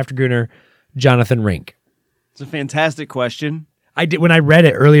Gooner, Jonathan Rink. It's a fantastic question. I did when I read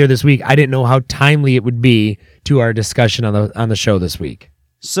it earlier this week. I didn't know how timely it would be to our discussion on the show this week.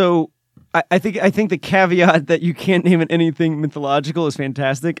 So I think the caveat that you can't name it anything mythological is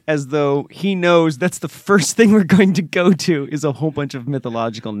fantastic, as though he knows that's the first thing we're going to go to is a whole bunch of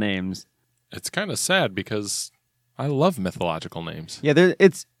mythological names. It's kind of sad because I love mythological names. Yeah,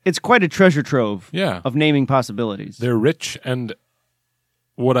 it's quite a treasure trove Yeah. of naming possibilities. They're rich, and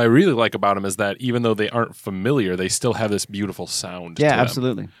what I really like about them is that even though they aren't familiar, they still have this beautiful sound. Yeah, to them.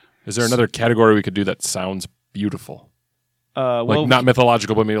 absolutely. Is there another category we could do that sounds beautiful? Well, Not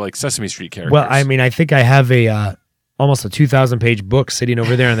mythological, but maybe like Sesame Street characters. Well, I mean, I think I have a almost a 2,000-page book sitting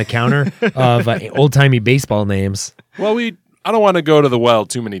over there on the counter of old-timey baseball names. Well, I don't want to go to the well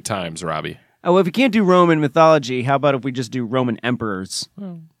too many times, Robbie. well, if we can't do Roman mythology, how about if we just do Roman emperors?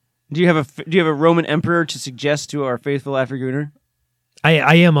 Do you have a Roman emperor to suggest to our faithful Aftergooner? I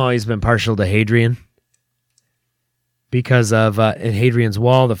am always been partial to Hadrian because of in Hadrian's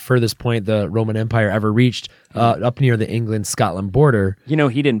Wall, the furthest point the Roman Empire ever reached, up near the England-Scotland border. You know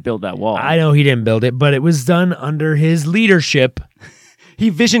he didn't build that wall. I know he didn't build it, but it was done under his leadership. He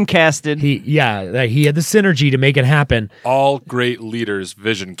vision casted. He had the synergy to make it happen All great leaders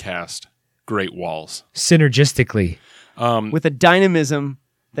vision cast great walls. synergistically. With a dynamism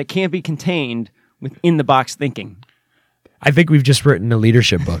that can't be contained within the box thinking. I think we've just written a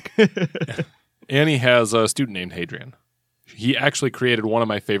leadership book. Annie has a student named Hadrian. He actually created one of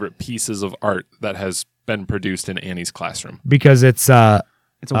my favorite pieces of art that has been produced in Annie's classroom. Because it's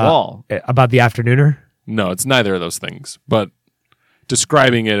It's a wall. about the afternooner. No, it's neither of those things. But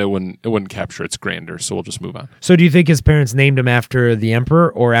describing it wouldn't capture its grandeur. So we'll just move on. So do you think his parents named him after the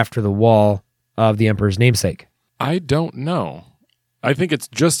emperor or after the wall of the emperor's namesake? I don't know. I think it's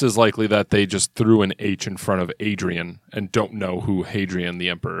just as likely that they just threw an H in front of Adrian and don't know who Hadrian the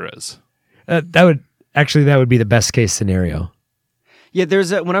emperor is. That would be the best case scenario. Yeah,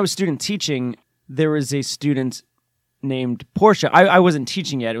 when I was student teaching, there was a student named Portia. I wasn't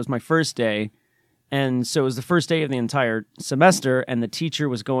teaching yet. It was my first day. And so it was the first day of the entire semester, and the teacher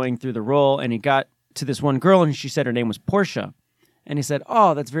was going through the roll, and he got to this one girl, and she said her name was Portia. And he said,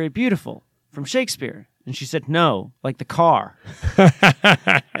 "Oh, that's very beautiful. From Shakespeare." And she said, "No, like the car."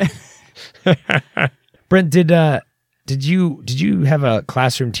 Brent, did you have a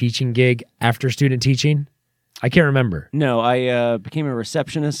classroom teaching gig after student teaching? I can't remember. No, I became a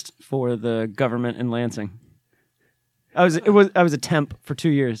receptionist for the government in Lansing. I was a temp for 2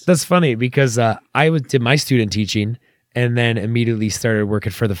 years. That's funny because did my student teaching and then immediately started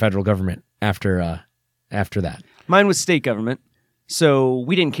working for the federal government after that. Mine was state government, so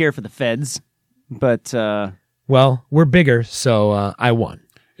we didn't care for the feds. But well, we're bigger, so I won.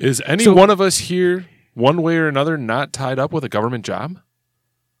 Is any one of us here, one way or another, not tied up with a government job?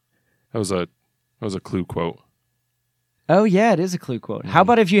 That was a Clue quote. oh yeah, it is a Clue quote. How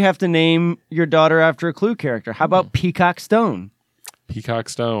about if you have to name your daughter after a Clue character? How about Peacock Stone? Peacock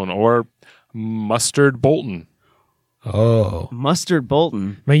Stone or Mustard Bolton. Oh, Mustard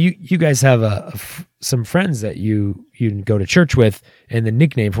Bolton. man, you guys have some friends that you can go to church with, and the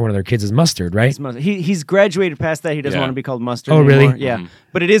nickname for one of their kids is Mustard, right? He's graduated past that. He doesn't Yeah. want to be called Mustard Oh, really? anymore. Yeah,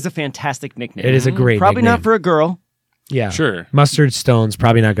 but it is a fantastic nickname. It is a great Probably nickname. not for a girl. Yeah, Sure. Mustard Stone's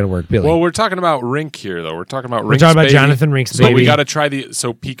probably not going to work, Billy. Well, we're talking about Rink here, though. We're talking about we're Rink's talking about baby. Jonathan Rink's So baby. we got to try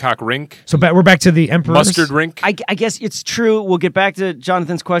Peacock Rink, So we're back to the emperors. Mustard Rink. I guess it's true. We'll get back to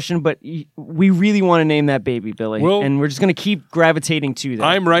Jonathan's question, but we really want to name that baby, Billy, Well- and we're just going to keep gravitating to that.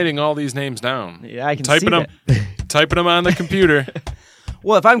 I'm writing all these names down. Yeah, I can typing see them, typing them on the computer.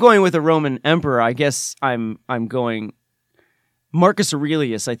 Well, if I'm going with a Roman emperor, I guess I'm going Marcus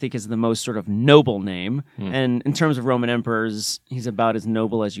Aurelius. I think is the most sort of noble name, and in terms of Roman emperors, he's about as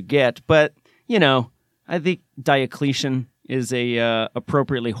noble as you get. But I think Diocletian is a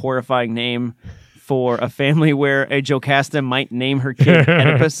appropriately horrifying name for a family where a Jocasta might name her kid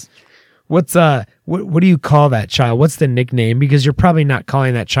Oedipus. What's what do you call that child? What's the nickname? Because you're probably not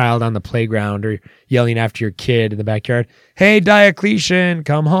calling that child on the playground or yelling after your kid in the backyard. Hey, Diocletian,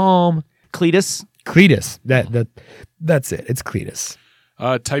 come home. Cletus. Cletus. That's it. It's Cletus.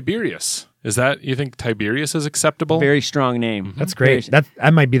 Tiberius. Is that, you think Tiberius is acceptable? Very strong name. That's great.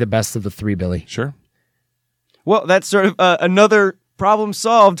 That might be the best of the three, Billy. Sure. Well, that's sort of another problem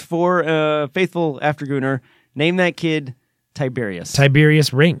solved for faithful Aftergooner. Name that kid Tiberius.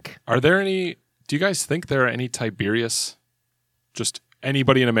 Tiberius Rink. Do you guys think there are any Tiberius, just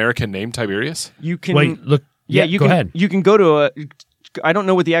anybody in America named Tiberius? You can Wait, look. Yeah, go ahead. You can go to I don't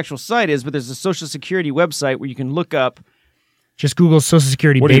know what the actual site is, but there's a Social Security website where you can look up. Just Google Social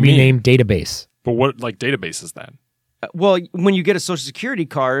Security What do you baby mean? name database. But what database is that? Well, when you get a Social Security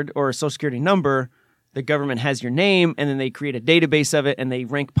card or a Social Security number, the government has your name, and then they create a database of it, and they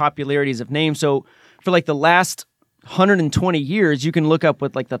rank popularities of names. So for like the last 120 years, you can look up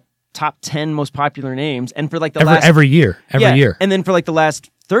what like the top 10 most popular names, and for like the last every year, and then for like the last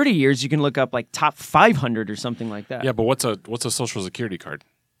 30 years, you can look up like top 500 or something like that. Yeah, but what's a social security card?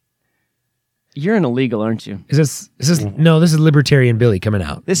 You're an illegal, aren't you? Is this no? This is Libertarian Billy coming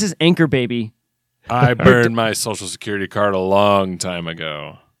out. This is Anchor Baby. I burned my social security card a long time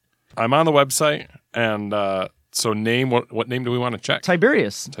ago. I'm on the website, and so name what name do we want to check?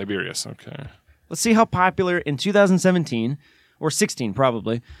 Tiberius. Tiberius, okay. Let's see how popular in 2017 or 16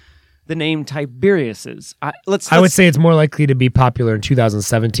 probably the name Tiberius is. I would say it's more likely to be popular in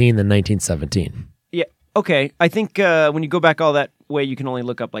 2017 than 1917. Yeah. Okay. I think when you go back all that way, you can only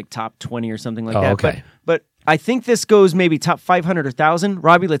look up like top 20 or something like that. Okay. But I think this goes maybe top 500 or 1,000.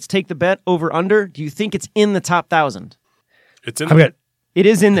 Robbie, let's take the bet over under. Do you think it's in the top 1,000? It's in. It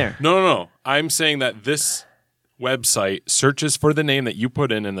is in there. No. I'm saying that this website searches for the name that you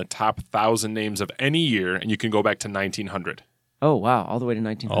put in the top 1,000 names of any year, and you can go back to 1900. Oh, wow. All the way to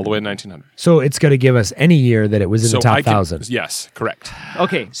 1900. All the way to 1900. So it's going to give us any year that it was in the top 1,000. Yes, correct.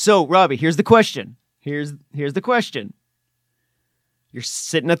 Okay, so Robbie, here's the question. Here's the question. You're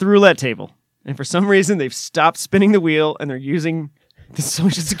sitting at the roulette table, and for some reason they've stopped spinning the wheel, and they're using the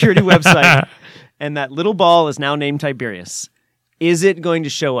Social Security website, and that little ball is now named Tiberius. Is it going to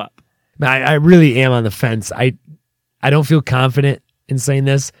show up? I really am on the fence. I don't feel confident in saying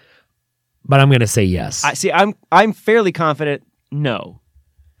this, but I'm going to say yes. I'm fairly confident. No.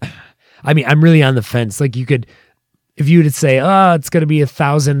 I mean, I'm really on the fence. Like you could, if you would say, "Oh, it's going to be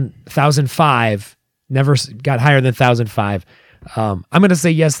 1,005," never got higher than 1,005. I'm going to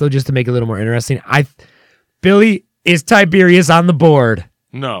say yes though, just to make it a little more interesting. Billy, is Tiberius on the board?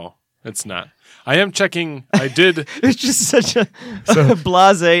 No, it's not. I am checking. I did. It's just such a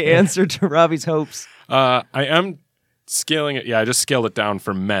blasé answer to Robbie's hopes. I am scaling it. Yeah, I just scaled it down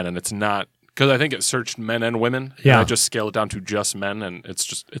for men, and it's not because I think it searched men and women. Yeah, and I just scaled it down to just men, and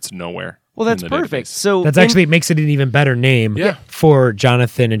it's nowhere. Well, that's perfect. Database. So that's actually makes it an even better name for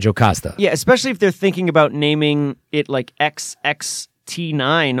Jonathan and Jocasta. Yeah, especially if they're thinking about naming it like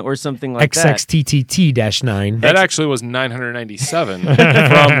XXT9 or something like that. XXTTT-9. That actually was 997 from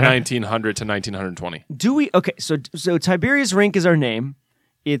 1900 to 1920. Do we? Okay, so Tiberius Rink is our name.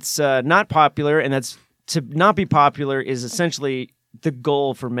 It's not popular, and that's to not be popular is essentially the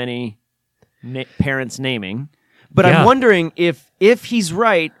goal for many parents naming. But I'm wondering if he's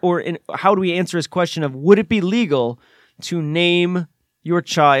right, or how do we answer his question of would it be legal to name your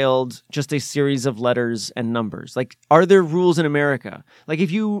child just a series of letters and numbers? Like, are there rules in America? Like,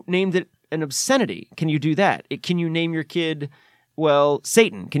 if you named it an obscenity, can you do that? Can you name your kid,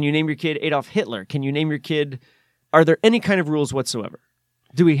 Satan? Can you name your kid Adolf Hitler? Can you name your kid? Are there any kind of rules whatsoever?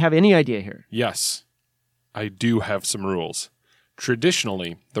 Do we have any idea here? Yes, I do have some rules.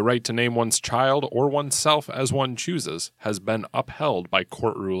 Traditionally, the right to name one's child or oneself as one chooses has been upheld by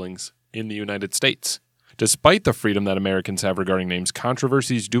court rulings in the United States. Despite the freedom that Americans have regarding names,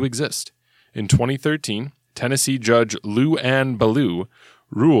 controversies do exist. In 2013, Tennessee Judge Lou Ann Ballou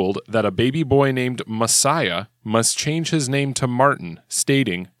ruled that a baby boy named Messiah must change his name to Martin,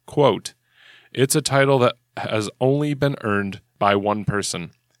 stating, quote, "It's a title that has only been earned by one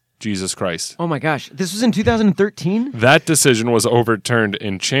person, Jesus Christ." Oh my gosh. This was in 2013? That decision was overturned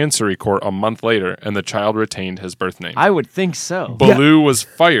in Chancery Court a month later, and the child retained his birth name. I would think so. Ballou was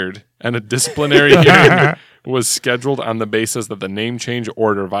fired, and a disciplinary hearing was scheduled on the basis that the name change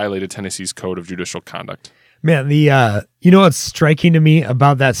order violated Tennessee's Code of Judicial Conduct. Man, you know what's striking to me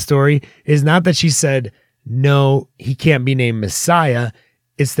about that story is not that she said, no, he can't be named Messiah.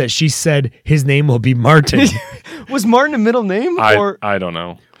 It's that she said his name will be Martin. Was Martin a middle name? I don't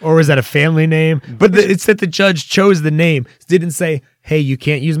know. Or was that a family name? But it's that the judge chose the name. Didn't say, hey, you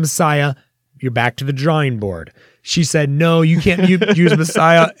can't use Messiah. You're back to the drawing board. She said, no, you can't use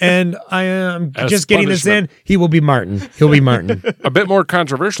Messiah. And I am just getting this in. He will be Martin. He'll be Martin. A bit more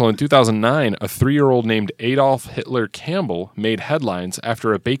controversial, in 2009, a 3-year-old named Adolf Hitler Campbell made headlines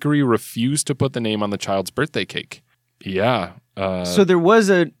after a bakery refused to put the name on the child's birthday cake. Yeah. So there was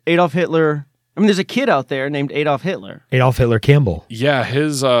an Adolf Hitler. I mean, there's a kid out there named Adolf Hitler. Adolf Hitler Campbell. Yeah,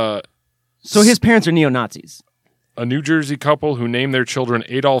 so his parents are neo-Nazis. A New Jersey couple who named their children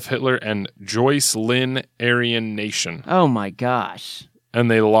Adolf Hitler and Joyce Lynn Aryan Nation. Oh my gosh. And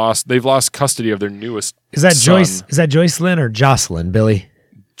they've lost custody of their newest Is that son. Joyce? Is that Joyce Lynn or Jocelyn, Billy?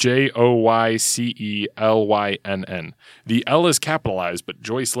 Joycellynn. The L is capitalized, but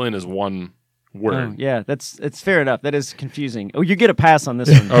Joyce Lynn is one word. Oh, yeah, it's fair enough. That is confusing. Oh, you get a pass on this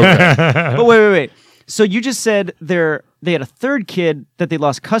one. Okay. But wait. So you just said they had a third kid that they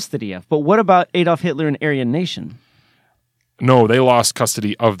lost custody of, but what about Adolf Hitler and Aryan Nation? No, they lost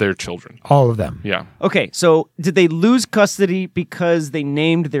custody of their children. All of them. Yeah. Okay, so did they lose custody because they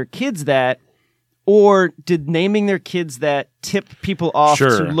named their kids that, or did naming their kids that tip people off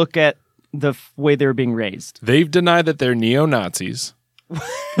Sure. to look at the way they were being raised? They've denied that they're neo-Nazis.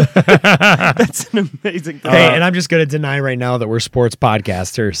 That's an amazing thing. Hey, and I'm just going to deny right now that we're sports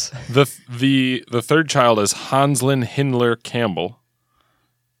podcasters. The third child is Hanslin Hindler Campbell.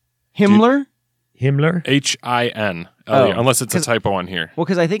 Himmler? Himmler? H-I-N. Oh. Unless it's a typo on here. Well,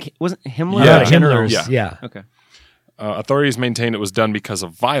 because I think, wasn't Himmler Yeah, a general? Himmler's. Yeah. Okay. Authorities maintain it was done because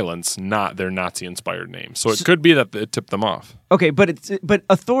of violence, not their Nazi-inspired name. So it could be that it tipped them off. Okay, but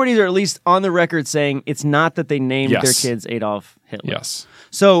authorities are at least on the record saying it's not that they named Yes. their kids Adolf Hitler. Yes.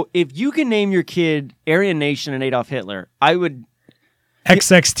 So if you can name your kid Aryan Nation and Adolf Hitler, I would.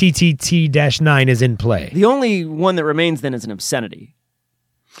 XXTTT-9 is in play. The only one that remains then is an obscenity.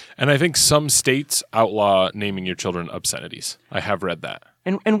 And I think some states outlaw naming your children obscenities. I have read that.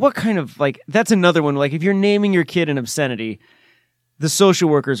 And what kind of, like, that's another one. Like, if you're naming your kid an obscenity, the social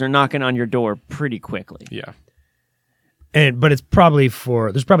workers are knocking on your door pretty quickly. Yeah. But it's probably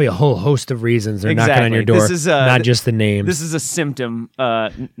there's probably a whole host of reasons they're knocking on your door, This is, not just the name. This is a symptom,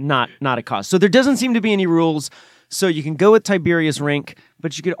 not a cause. So there doesn't seem to be any rules. So you can go with Tiberius Rink,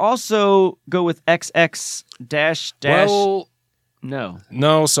 but you could also go with XX dash. Well,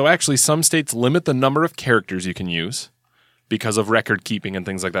 No. So actually some states limit the number of characters you can use because of record keeping and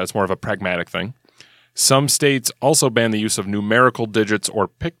things like that. It's more of a pragmatic thing. Some states also ban the use of numerical digits or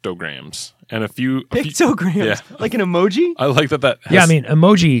pictograms. And a few... Pictograms? Yeah. Like an emoji? I like that has, yeah, I mean,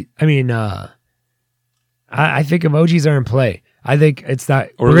 emoji. I think emojis are in play. I think it's not.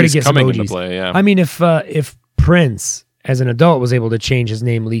 Or we're at going to least get coming emojis. into play, yeah. I mean, if Prince, as an adult, was able to change his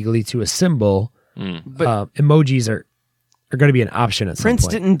name legally to a symbol, emojis are going to be an option at some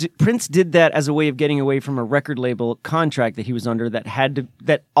point. Prince did that as a way of getting away from a record label contract that he was under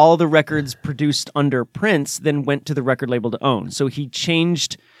that all the records produced under Prince then went to the record label to own. So he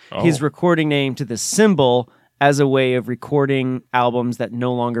changed his recording name to the symbol as a way of recording albums that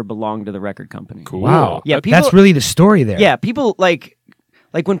no longer belong to the record company. Cool. Wow. Yeah, That's really the story there. Yeah, people like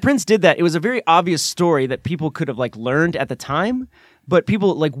when Prince did that, it was a very obvious story that people could have learned at the time, but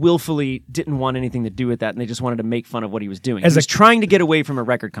people willfully didn't want anything to do with that, and they just wanted to make fun of what he was doing. He was trying to get away from a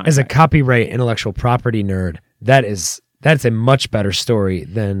record contract. As a copyright intellectual property nerd, that's a much better story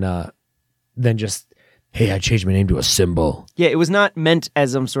than just, hey, I changed my name to a symbol. Yeah, it was not meant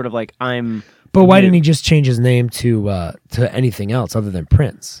as some sort of I'm. But why didn't he just change his name to anything else other than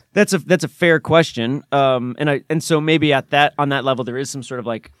Prince? That's a fair question. And so maybe on that level there is some sort of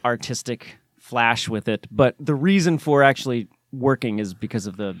artistic flash with it, but the reason for actually working is because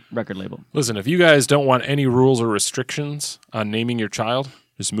of the record label. Listen, if you guys don't want any rules or restrictions on naming your child,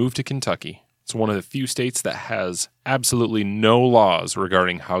 just move to Kentucky. It's one of the few states that has absolutely no laws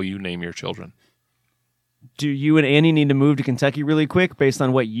regarding how you name your children. Do you and Annie need to move to Kentucky really quick based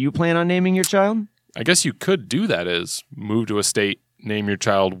on what you plan on naming your child? I guess you could do that is move to a state, name your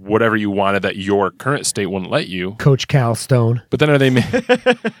child whatever you wanted that your current state wouldn't let you. Coach Cal Stone. But then are they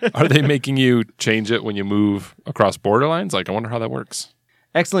making you change it when you move across borderlines? I wonder how that works.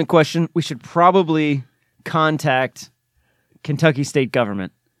 Excellent question. We should probably contact Kentucky state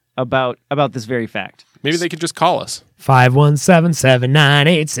government about this very fact. Maybe they could just call us.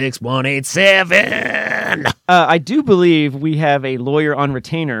 517-798-6187. I do believe we have a lawyer on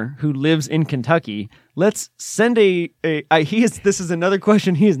retainer who lives in Kentucky. Let's send this is another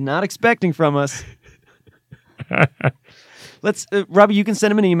question he is not expecting from us. Robbie, you can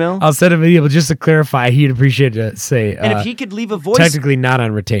send him an email. I'll send him an email just to clarify. He'd appreciate to say. And if he could leave a voice, technically not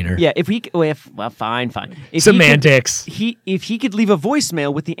on retainer. Yeah, fine. Semantics. If he could leave a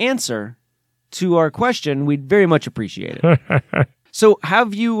voicemail with the answer to our question, we'd very much appreciate it. So,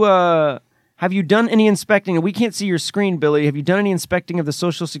 have you done any inspecting? And we can't see your screen, Billy. Have you done any inspecting of the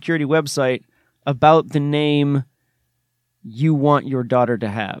Social Security website about the name you want your daughter to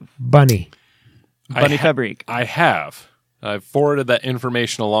have? Bunny Fabrique. I have. I've forwarded that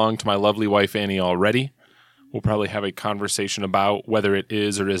information along to my lovely wife, Annie, already. We'll probably have a conversation about whether it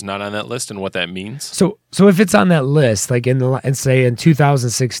is or is not on that list and what that means. So if it's on that list, say in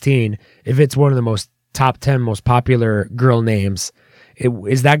 2016, if it's one of the top 10 most popular girl names,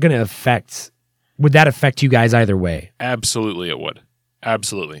 is that going to affect? Would that affect you guys either way? Absolutely, it would.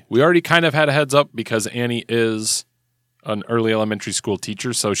 Absolutely. We already kind of had a heads up because Annie is an early elementary school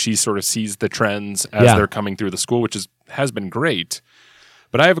teacher, so she sort of sees the trends as they're coming through the school, which has been great.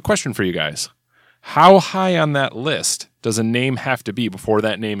 But I have a question for you guys. How high on that list does a name have to be before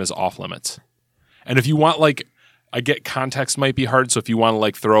that name is off limits? And if you want, like, I get context might be hard, so if you want to,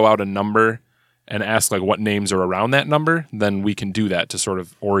 like, throw out a number and ask, like, what names are around that number, then we can do that to sort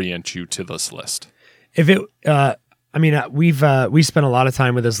of orient you to this list. If it, we spent a lot of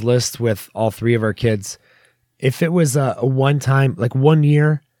time with this list with all three of our kids. If it was a one time, like 1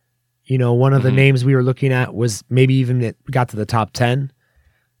 year, one of the names we were looking at was maybe even it got to the top 10,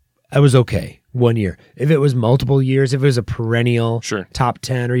 I was okay 1 year. If it was multiple years, if it was a perennial top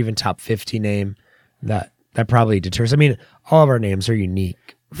 10 or even top 50 name, that probably deters. I mean, all of our names are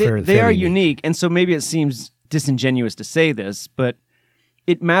unique. They are unique, and so maybe it seems disingenuous to say this, but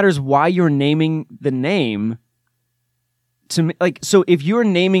it matters why you're naming the name. So if you're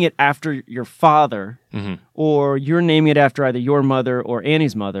naming it after your father, or you're naming it after either your mother or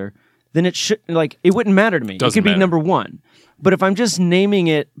Annie's mother, then it wouldn't matter to me. It could be number one. But if I'm just naming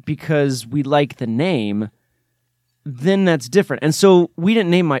it because we like the name, then that's different. And so we didn't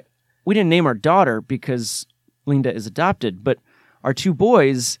name our daughter because Linda is adopted, but our two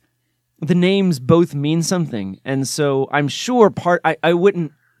boys, the names both mean something. And so I'm sure I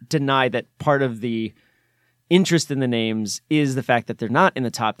wouldn't deny that part of the interest in the names is the fact that they're not in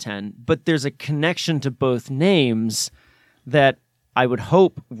the top 10, but there's a connection to both names that I would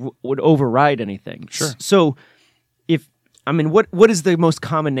hope would override anything. Sure. So what is the most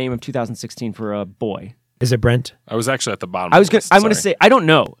common name of 2016 for a boy? Is it Brent? I was actually at the bottom. I'm going to say, I don't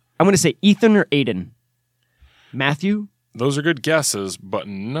know. I'm going to say Ethan or Aiden. Matthew? Those are good guesses, but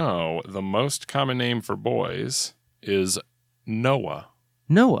no, the most common name for boys is Noah.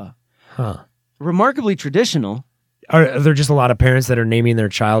 Noah. Huh. Remarkably traditional. Are there just a lot of parents that are naming their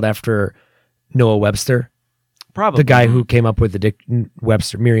child after Noah Webster? Probably. The guy who came up with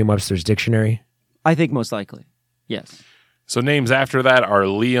the Merriam-Webster's dictionary? I think most likely. Yes. So names after that are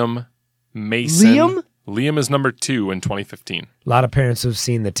Liam, Mason. Liam? Liam is number 2 in 2015. A lot of parents have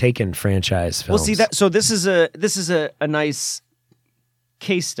seen the Taken franchise films. Well, see that. So this is a nice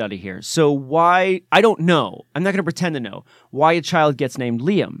case study here. So why? I don't know. I'm not going to pretend to know why a child gets named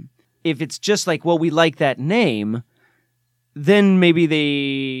Liam. If it's just like, well, we like that name, then maybe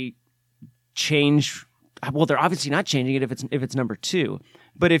they change. Well, they're obviously not changing it if it's number 2.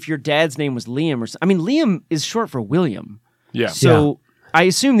 But if your dad's name was Liam Liam is short for William. Yeah. So I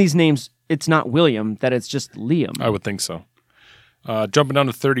assume these names, it's not William, that it's just Liam. I would think so. Jumping down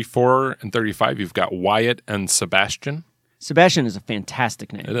to 34 and 35, you've got Wyatt and Sebastian. Sebastian is a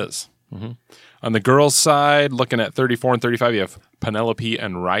fantastic name. It is. Mm-hmm. On the girls' side, looking at 34 and 35, you have Penelope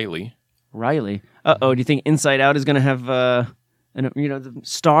and Riley. Riley. Uh-oh, do you think Inside Out is going to have, the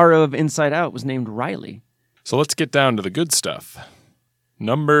star of Inside Out was named Riley? So let's get down to the good stuff.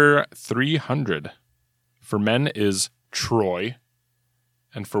 Number 300 for men is Troy,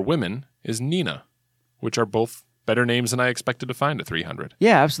 and for women is Nina, which are both better names than I expected to find at 300.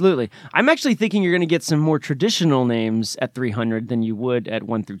 Yeah, absolutely. I'm actually thinking you're going to get some more traditional names at 300 than you would at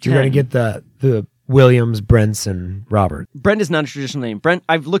 1 through 10. You're going to get the Williams, Brents, and Robert. Brent is not a traditional name. Brent,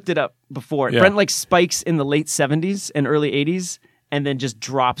 I've looked it up before. Yeah. Brent spikes in the late 70s and early 80s and then just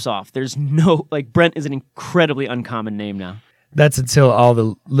drops off. There's no, Brent is an incredibly uncommon name now. That's until all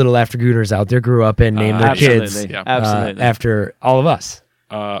the little aftergooners out there grew up and named their kids Absolutely. After all of us.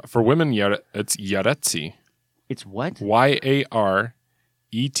 For women, it's Yaretzi. It's what? Yaretzi.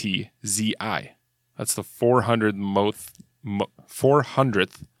 That's the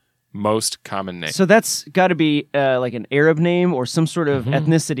 400th most common name. So that's got to be an Arab name or some sort of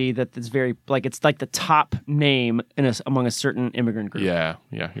ethnicity that's very it's like the top name among a certain immigrant group. Yeah,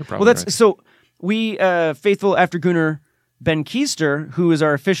 you're probably right. So we faithful aftergooner Ben Keister, who is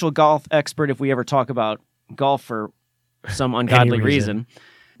our official golf expert if we ever talk about golf for some ungodly reason,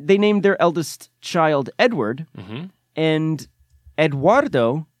 they named their eldest child Edward, and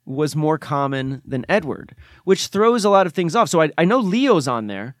Eduardo was more common than Edward, which throws a lot of things off. So I know Leo's on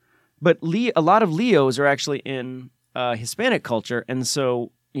there, but a lot of Leos are actually in Hispanic culture, and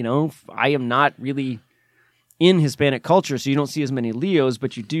so, I am not really in Hispanic culture, so you don't see as many Leos,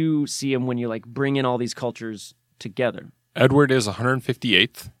 but you do see them when you bring in all these cultures together. Edward is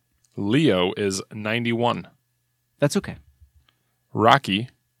 158th. Leo is 91. That's okay. Rocky,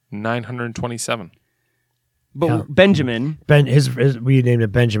 927. But Benjamin... we named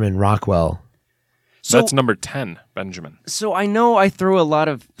it Benjamin Rockwell. So, that's number 10, Benjamin. So I know I throw a lot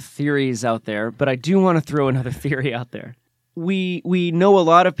of theories out there, but I do want to throw another theory out there. We know a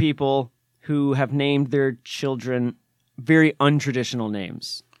lot of people who have named their children very untraditional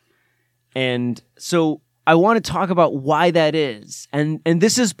names. And so I want to talk about why that is. And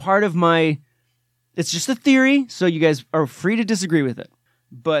this is part of it's just a theory, so you guys are free to disagree with it.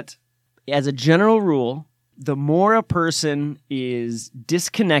 But as a general rule, the more a person is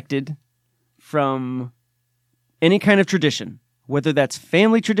disconnected from any kind of tradition, whether that's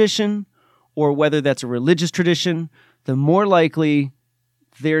family tradition or whether that's a religious tradition, the more likely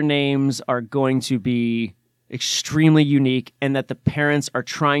their names are going to be extremely unique and that the parents are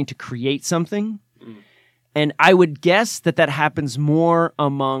trying to create something. And I would guess that happens more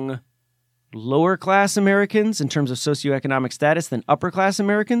among lower class Americans in terms of socioeconomic status than upper class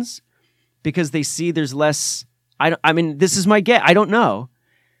Americans, because they see there's less. I mean, this is my guess. I don't know.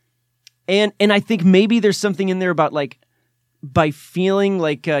 And I think maybe there's something in there about like, by feeling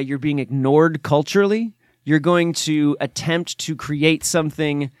like you're being ignored culturally, you're going to attempt to create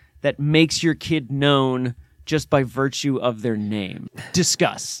something that makes your kid known just by virtue of their name.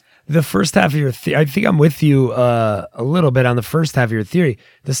 Discuss. The first half of your I think I'm with you a little bit on the first half of your theory.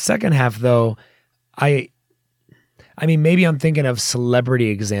 The second half, though, I mean, maybe I'm thinking of celebrity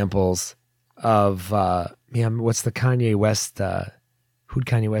examples of, what's the Kanye West, who'd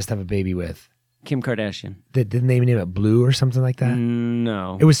Kanye West have a baby with? Kim Kardashian. Didn't they name it Blue or something like that?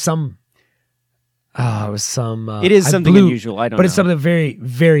 No. It was some... it is something unusual. I don't know. But it's something very,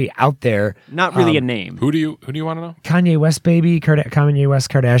 very out there. Not really a name. Who do you want to know? Kanye West baby, Kanye West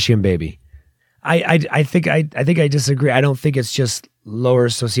Kardashian baby. I think I disagree. I don't think it's just lower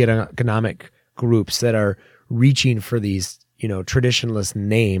socioeconomic groups that are reaching for these, traditionalist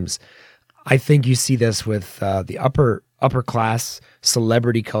names. I think you see this with the upper class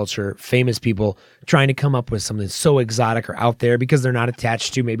celebrity culture, famous people trying to come up with something so exotic or out there because they're not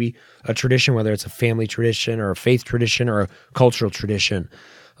attached to maybe a tradition, whether it's a family tradition or a faith tradition or a cultural tradition.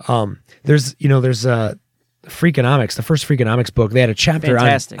 There's Freakonomics, the first Freakonomics book. They had a chapter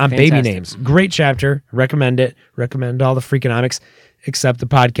on baby names. Great chapter. Recommend it. Recommend all the Freakonomics except the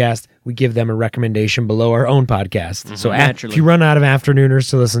podcast. We give them a recommendation below our own podcast. Mm-hmm. So if you run out of afternooners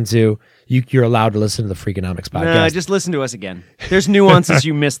to listen to, you're allowed to listen to the Freakonomics podcast. No, just listen to us again. There's nuances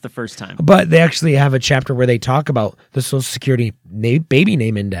you missed the first time. But they actually have a chapter where they talk about the Social Security baby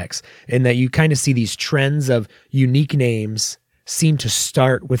name index, and that you kind of see these trends of unique names seem to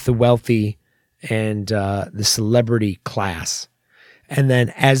start with the wealthy and the celebrity class. And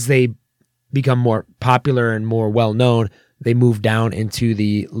then as they become more popular and more well-known, they move down into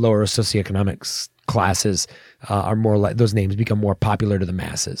the lower socioeconomic classes, are more like those names become more popular to the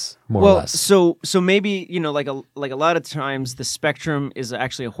masses, more or less. So maybe, like a lot of times the spectrum is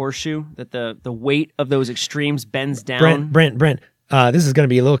actually a horseshoe, that the weight of those extremes bends down. Brent, this is going to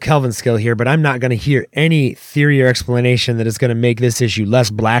be a little Kelvin skill here, but I'm not going to hear any theory or explanation that is going to make this issue less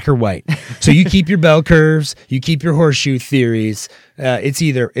black or white. So you keep your bell curves, you keep your horseshoe theories. This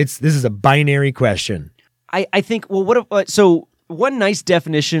is a binary question. I think, so one nice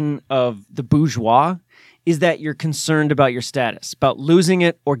definition of the bourgeois is that you're concerned about your status, about losing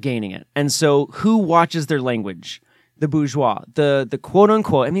it or gaining it. And so who watches their language? The bourgeois. The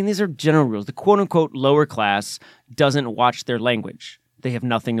quote-unquote, I mean, these are general rules. The quote-unquote lower class doesn't watch their language. They have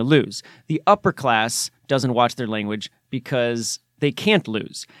nothing to lose. The upper class doesn't watch their language because they can't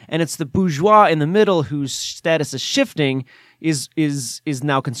lose. And it's the bourgeois in the middle whose status is shifting, is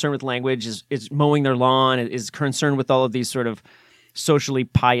now concerned with language, is mowing their lawn, is concerned with all of these sort of socially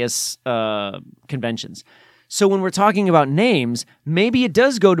pious conventions. So when we're talking about names, maybe it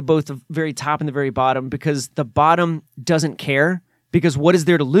does go to both the very top and the very bottom, because the bottom doesn't care, because what is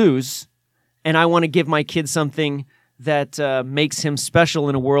there to lose? And I want to give my kid something that makes him special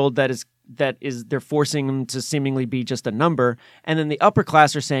in a world that is they're forcing him to seemingly be just a number. And then the upper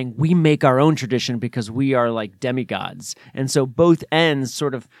class are saying, we make our own tradition because we are like demigods. And so both ends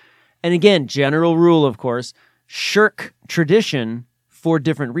sort of, and again, general rule, of course, shirk tradition for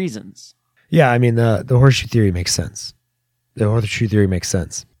different reasons. Yeah, I mean, the horseshoe theory makes sense.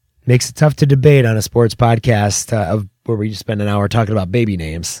 Makes it tough to debate on a sports podcast where we just spend an hour talking about baby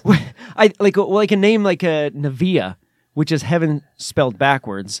names. Like a name like a Navia, which is heaven spelled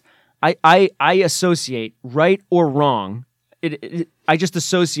backwards. I associate, right or wrong, I just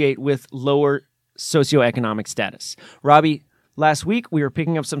associate with lower socioeconomic status. Robbie, last week we were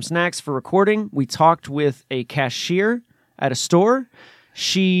picking up some snacks for recording. We talked with a cashier at a store.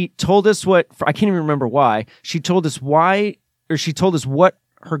 She told us I can't even remember why. She told us what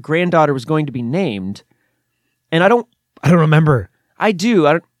her granddaughter was going to be named. And I don't remember. I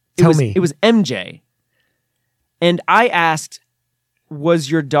do. Tell me. It was MJ. And I asked,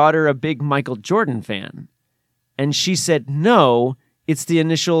 was your daughter a big Michael Jordan fan? And she said, no, it's the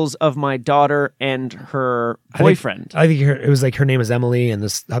initials of my daughter and her boyfriend. I think it was like her name was Emily and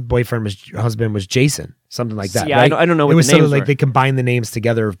her husband was Jason, something like that. Yeah, right? I don't know what it was the names sort of like were. they combined the names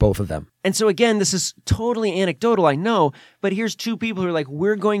together of both of them. And so again, this is totally anecdotal, I know, but here's two people who are like,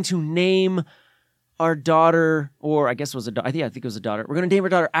 we're going to name our daughter, or I guess it was a daughter. I think it was a daughter. We're going to name our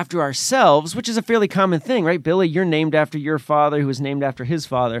daughter after ourselves, which is a fairly common thing, right? Billy, you're named after your father, who was named after his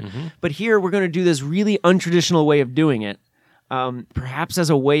father. But here we're going to do this really untraditional way of doing it, perhaps as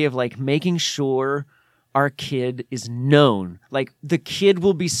a way of like making sure our kid is known. Like the kid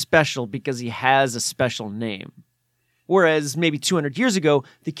will be special because he has a special name. Whereas maybe 200 years ago,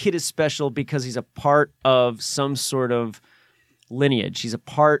 the kid is special because he's a part of some sort of lineage. He's a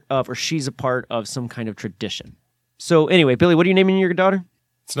part of, or she's a part of some kind of tradition. So anyway, Billy, what are you naming your daughter?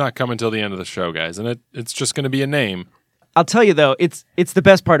 It's not coming till the end of the show, guys, and it's just going to be a name. I'll tell you though, it's the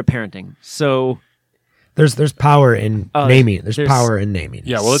best part of parenting. So there's power in naming. There's power in naming.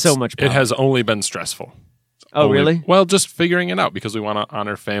 Yeah, well, so much power. It has only been stressful. Really? Well, just figuring it out because we want to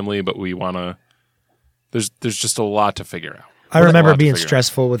honor family, but we want to. There's just a lot to figure out. I remember being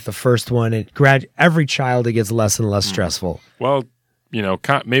stressful with the first one. Every child, it gets less and less stressful. Well,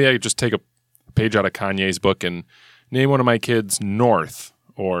 maybe I could just take a page out of Kanye's book and name one of my kids North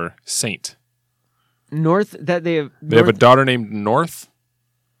or Saint. North? That they have a daughter named North,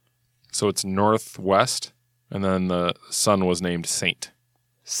 so it's Northwest, and then the son was named Saint.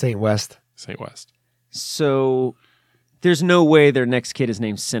 Saint West. Saint West. So there's no way their next kid is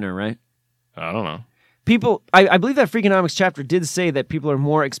named Sinner, right? I don't know. People, I believe that Freakonomics chapter did say that people are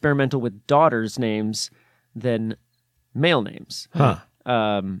more experimental with daughters' names than male names. Huh.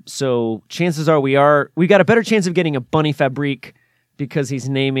 So chances are we got a better chance of getting a Bunny Fabrique because he's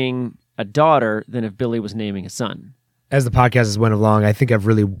naming a daughter than if Billy was naming a son. As the podcast has went along, I think I've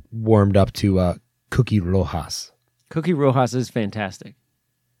really warmed up to Cookie Rojas. Cookie Rojas is fantastic.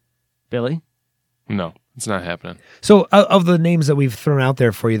 Billy? No, it's not happening. So of the names that we've thrown out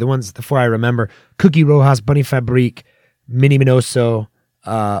there for you, the four I remember, Cookie Rojas, Bunny Fabrique, Minnie Minoso,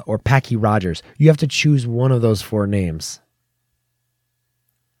 or Packy Rogers. You have to choose one of those four names.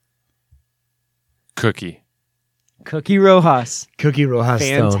 Cookie Rojas. Cookie Rojas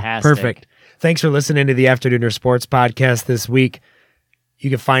Stone. Fantastic. Perfect. Thanks for listening to the Afternooner Sports Podcast this week. You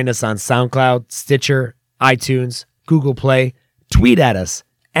can find us on SoundCloud, Stitcher, iTunes, Google Play. Tweet at us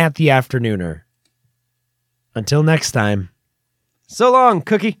at The Afternooner. Until next time. So long,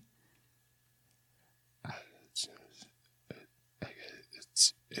 Cookie.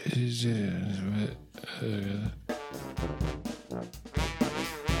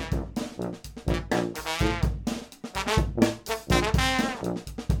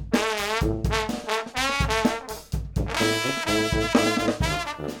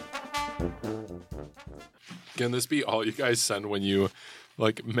 Can this be all you guys send when you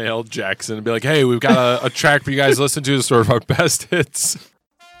mail Jackson and be like, hey, we've got a track for you guys to listen to, sort of our best hits?